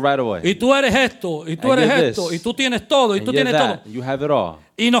miracle right away. Y tú eres esto, y tú And eres you're esto, this. y tú tienes todo, y And tú you're tienes todo. that. You have it all.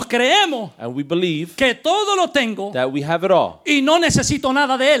 Y nos creemos And we believe que todo lo tengo that we have it all. y no necesito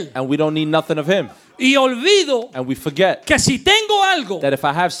nada de él. And we don't need nothing of Him. Y olvido And we forget que si tengo algo that if I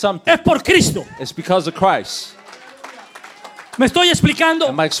have something, es por Cristo. it's because of Christ. ¿Me estoy explicando?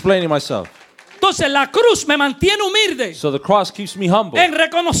 Am I explaining myself? Entonces la cruz me mantiene humilde So the cross keeps me humble en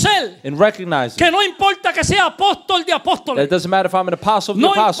reconocer and recognizing que no importa que sea apóstol de that apóstoles, it doesn't matter if I'm an apostle of the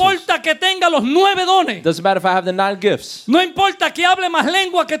no apostles. importa que tenga los 9 dones, It doesn't matter if I have the 9 gifts. no importa que hable más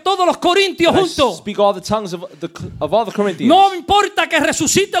lengua que todos los corintios I juntos, speak all the tongues of all the Corinthians. no importa que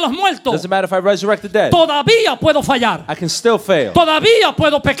resucite los muertos, Doesn't matter if I resurrect the dead. todavía puedo fallar, I can still fail. todavía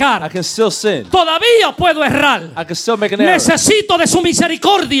puedo I pecar, can still sin. todavía puedo errar. I can still make an error. Necesito de su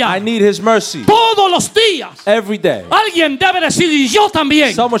misericordia I need His mercy todos los días. every day. Alguien debe decir, y yo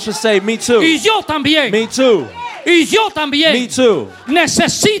también, Someone should say, me too. y yo también, Me too. y yo Me también. too.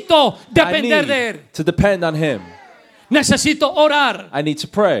 Necesito I depender de Él. need to depend on Him. Necesito orar. I need to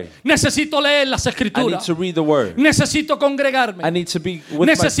pray. Necesito leer las I need escrituras. to read the Word. Necesito I congregarme. need to be with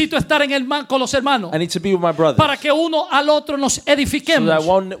Necesito estar en con los hermanos I need to be with my brothers. para que uno al otro nos So that edifiquemos.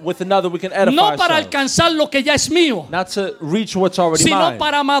 one with another we can edify No para ourselves. alcanzar lo que ya es mío, Not to reach what's already sino mine,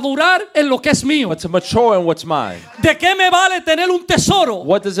 para madurar en lo que es mío. but to mature in what's mine. ¿De qué me vale tener un tesoro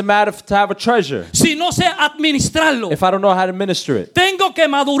What does it matter to have a treasure si no sé administrarlo? if I don't know how to minister it? Tengo que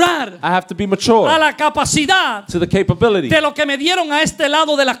madurar I have to be mature a la capacidad to the capability de lo que me dieron a este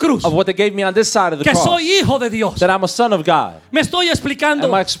lado de la cruz, of what they gave me on this side of the que cross. soy hijo de Dios. That I'm a son of God. Me estoy explicando.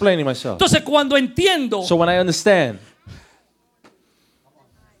 Am I explaining myself? Entonces cuando entiendo So when I understand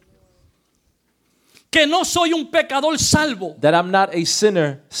que no soy un pecador salvo, that I'm not a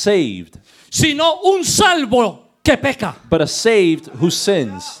sinner saved, sino un salvo que peca, but a saved who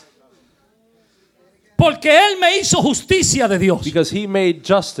sins, porque Él me hizo justicia de Dios. because He made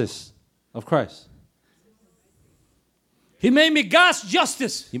justice of Christ. He made me God's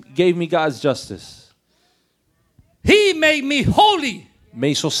justice. He gave me God's justice. He made me holy. Me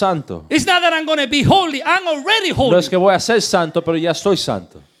hizo santo. It's not that I'm going to be holy. I'm already No holy. es que voy a ser santo, pero ya estoy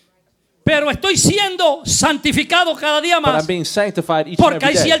santo. Pero estoy siendo santificado cada día But I'm más, being sanctified each and porque every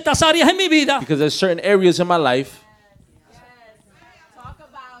hay day. ciertas áreas en mi vida Because there's certain areas in my life Talk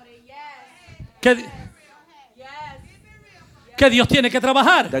about it, yes. que, Yes. que Dios tiene que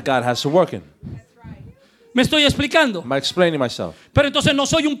trabajar. that God has to work in. Me estoy explicando. Am I explaining myself? Pero entonces no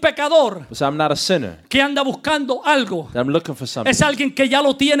soy un pecador So I'm not a sinner. que anda buscando algo. I'm looking for something. Es alguien que ya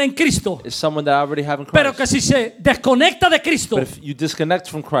lo tiene en Cristo. It's someone that I already have in Pero Christ. que si se desconecta de Cristo, But if you disconnect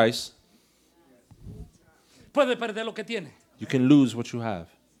from Christ, puede perder lo que tiene. you can lose what you have.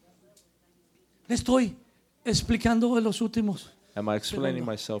 Le estoy explicando en los últimos. Am I explaining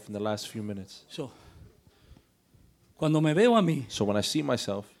myself in the last few minutes? Cuando me veo a mí, So when I see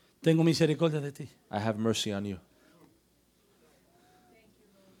myself, tengo misericordia de ti. I have mercy on you.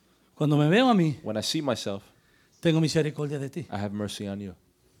 Cuando me veo a mí, When I see myself, tengo misericordia de ti. I have mercy on you.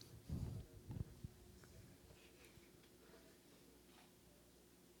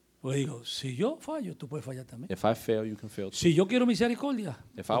 Pues digo, si yo fallo, tú puedes fallar también. If I fail, you can fail too. Si yo quiero misericordia,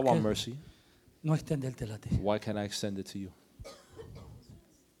 If I ¿por want qué mercy, no extendértela a ti? why can't I extend it to you?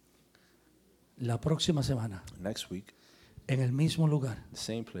 La próxima semana, Next week, en el mismo lugar, the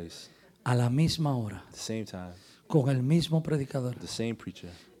same place, a la misma hora, the same time, con el mismo predicador, the same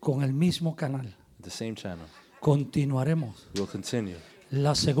preacher, con el mismo canal, the same channel. continuaremos We'll continue.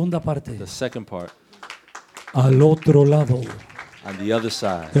 la segunda parte The second part al otro lado on the other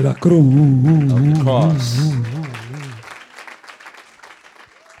side de la cruz. of the cross.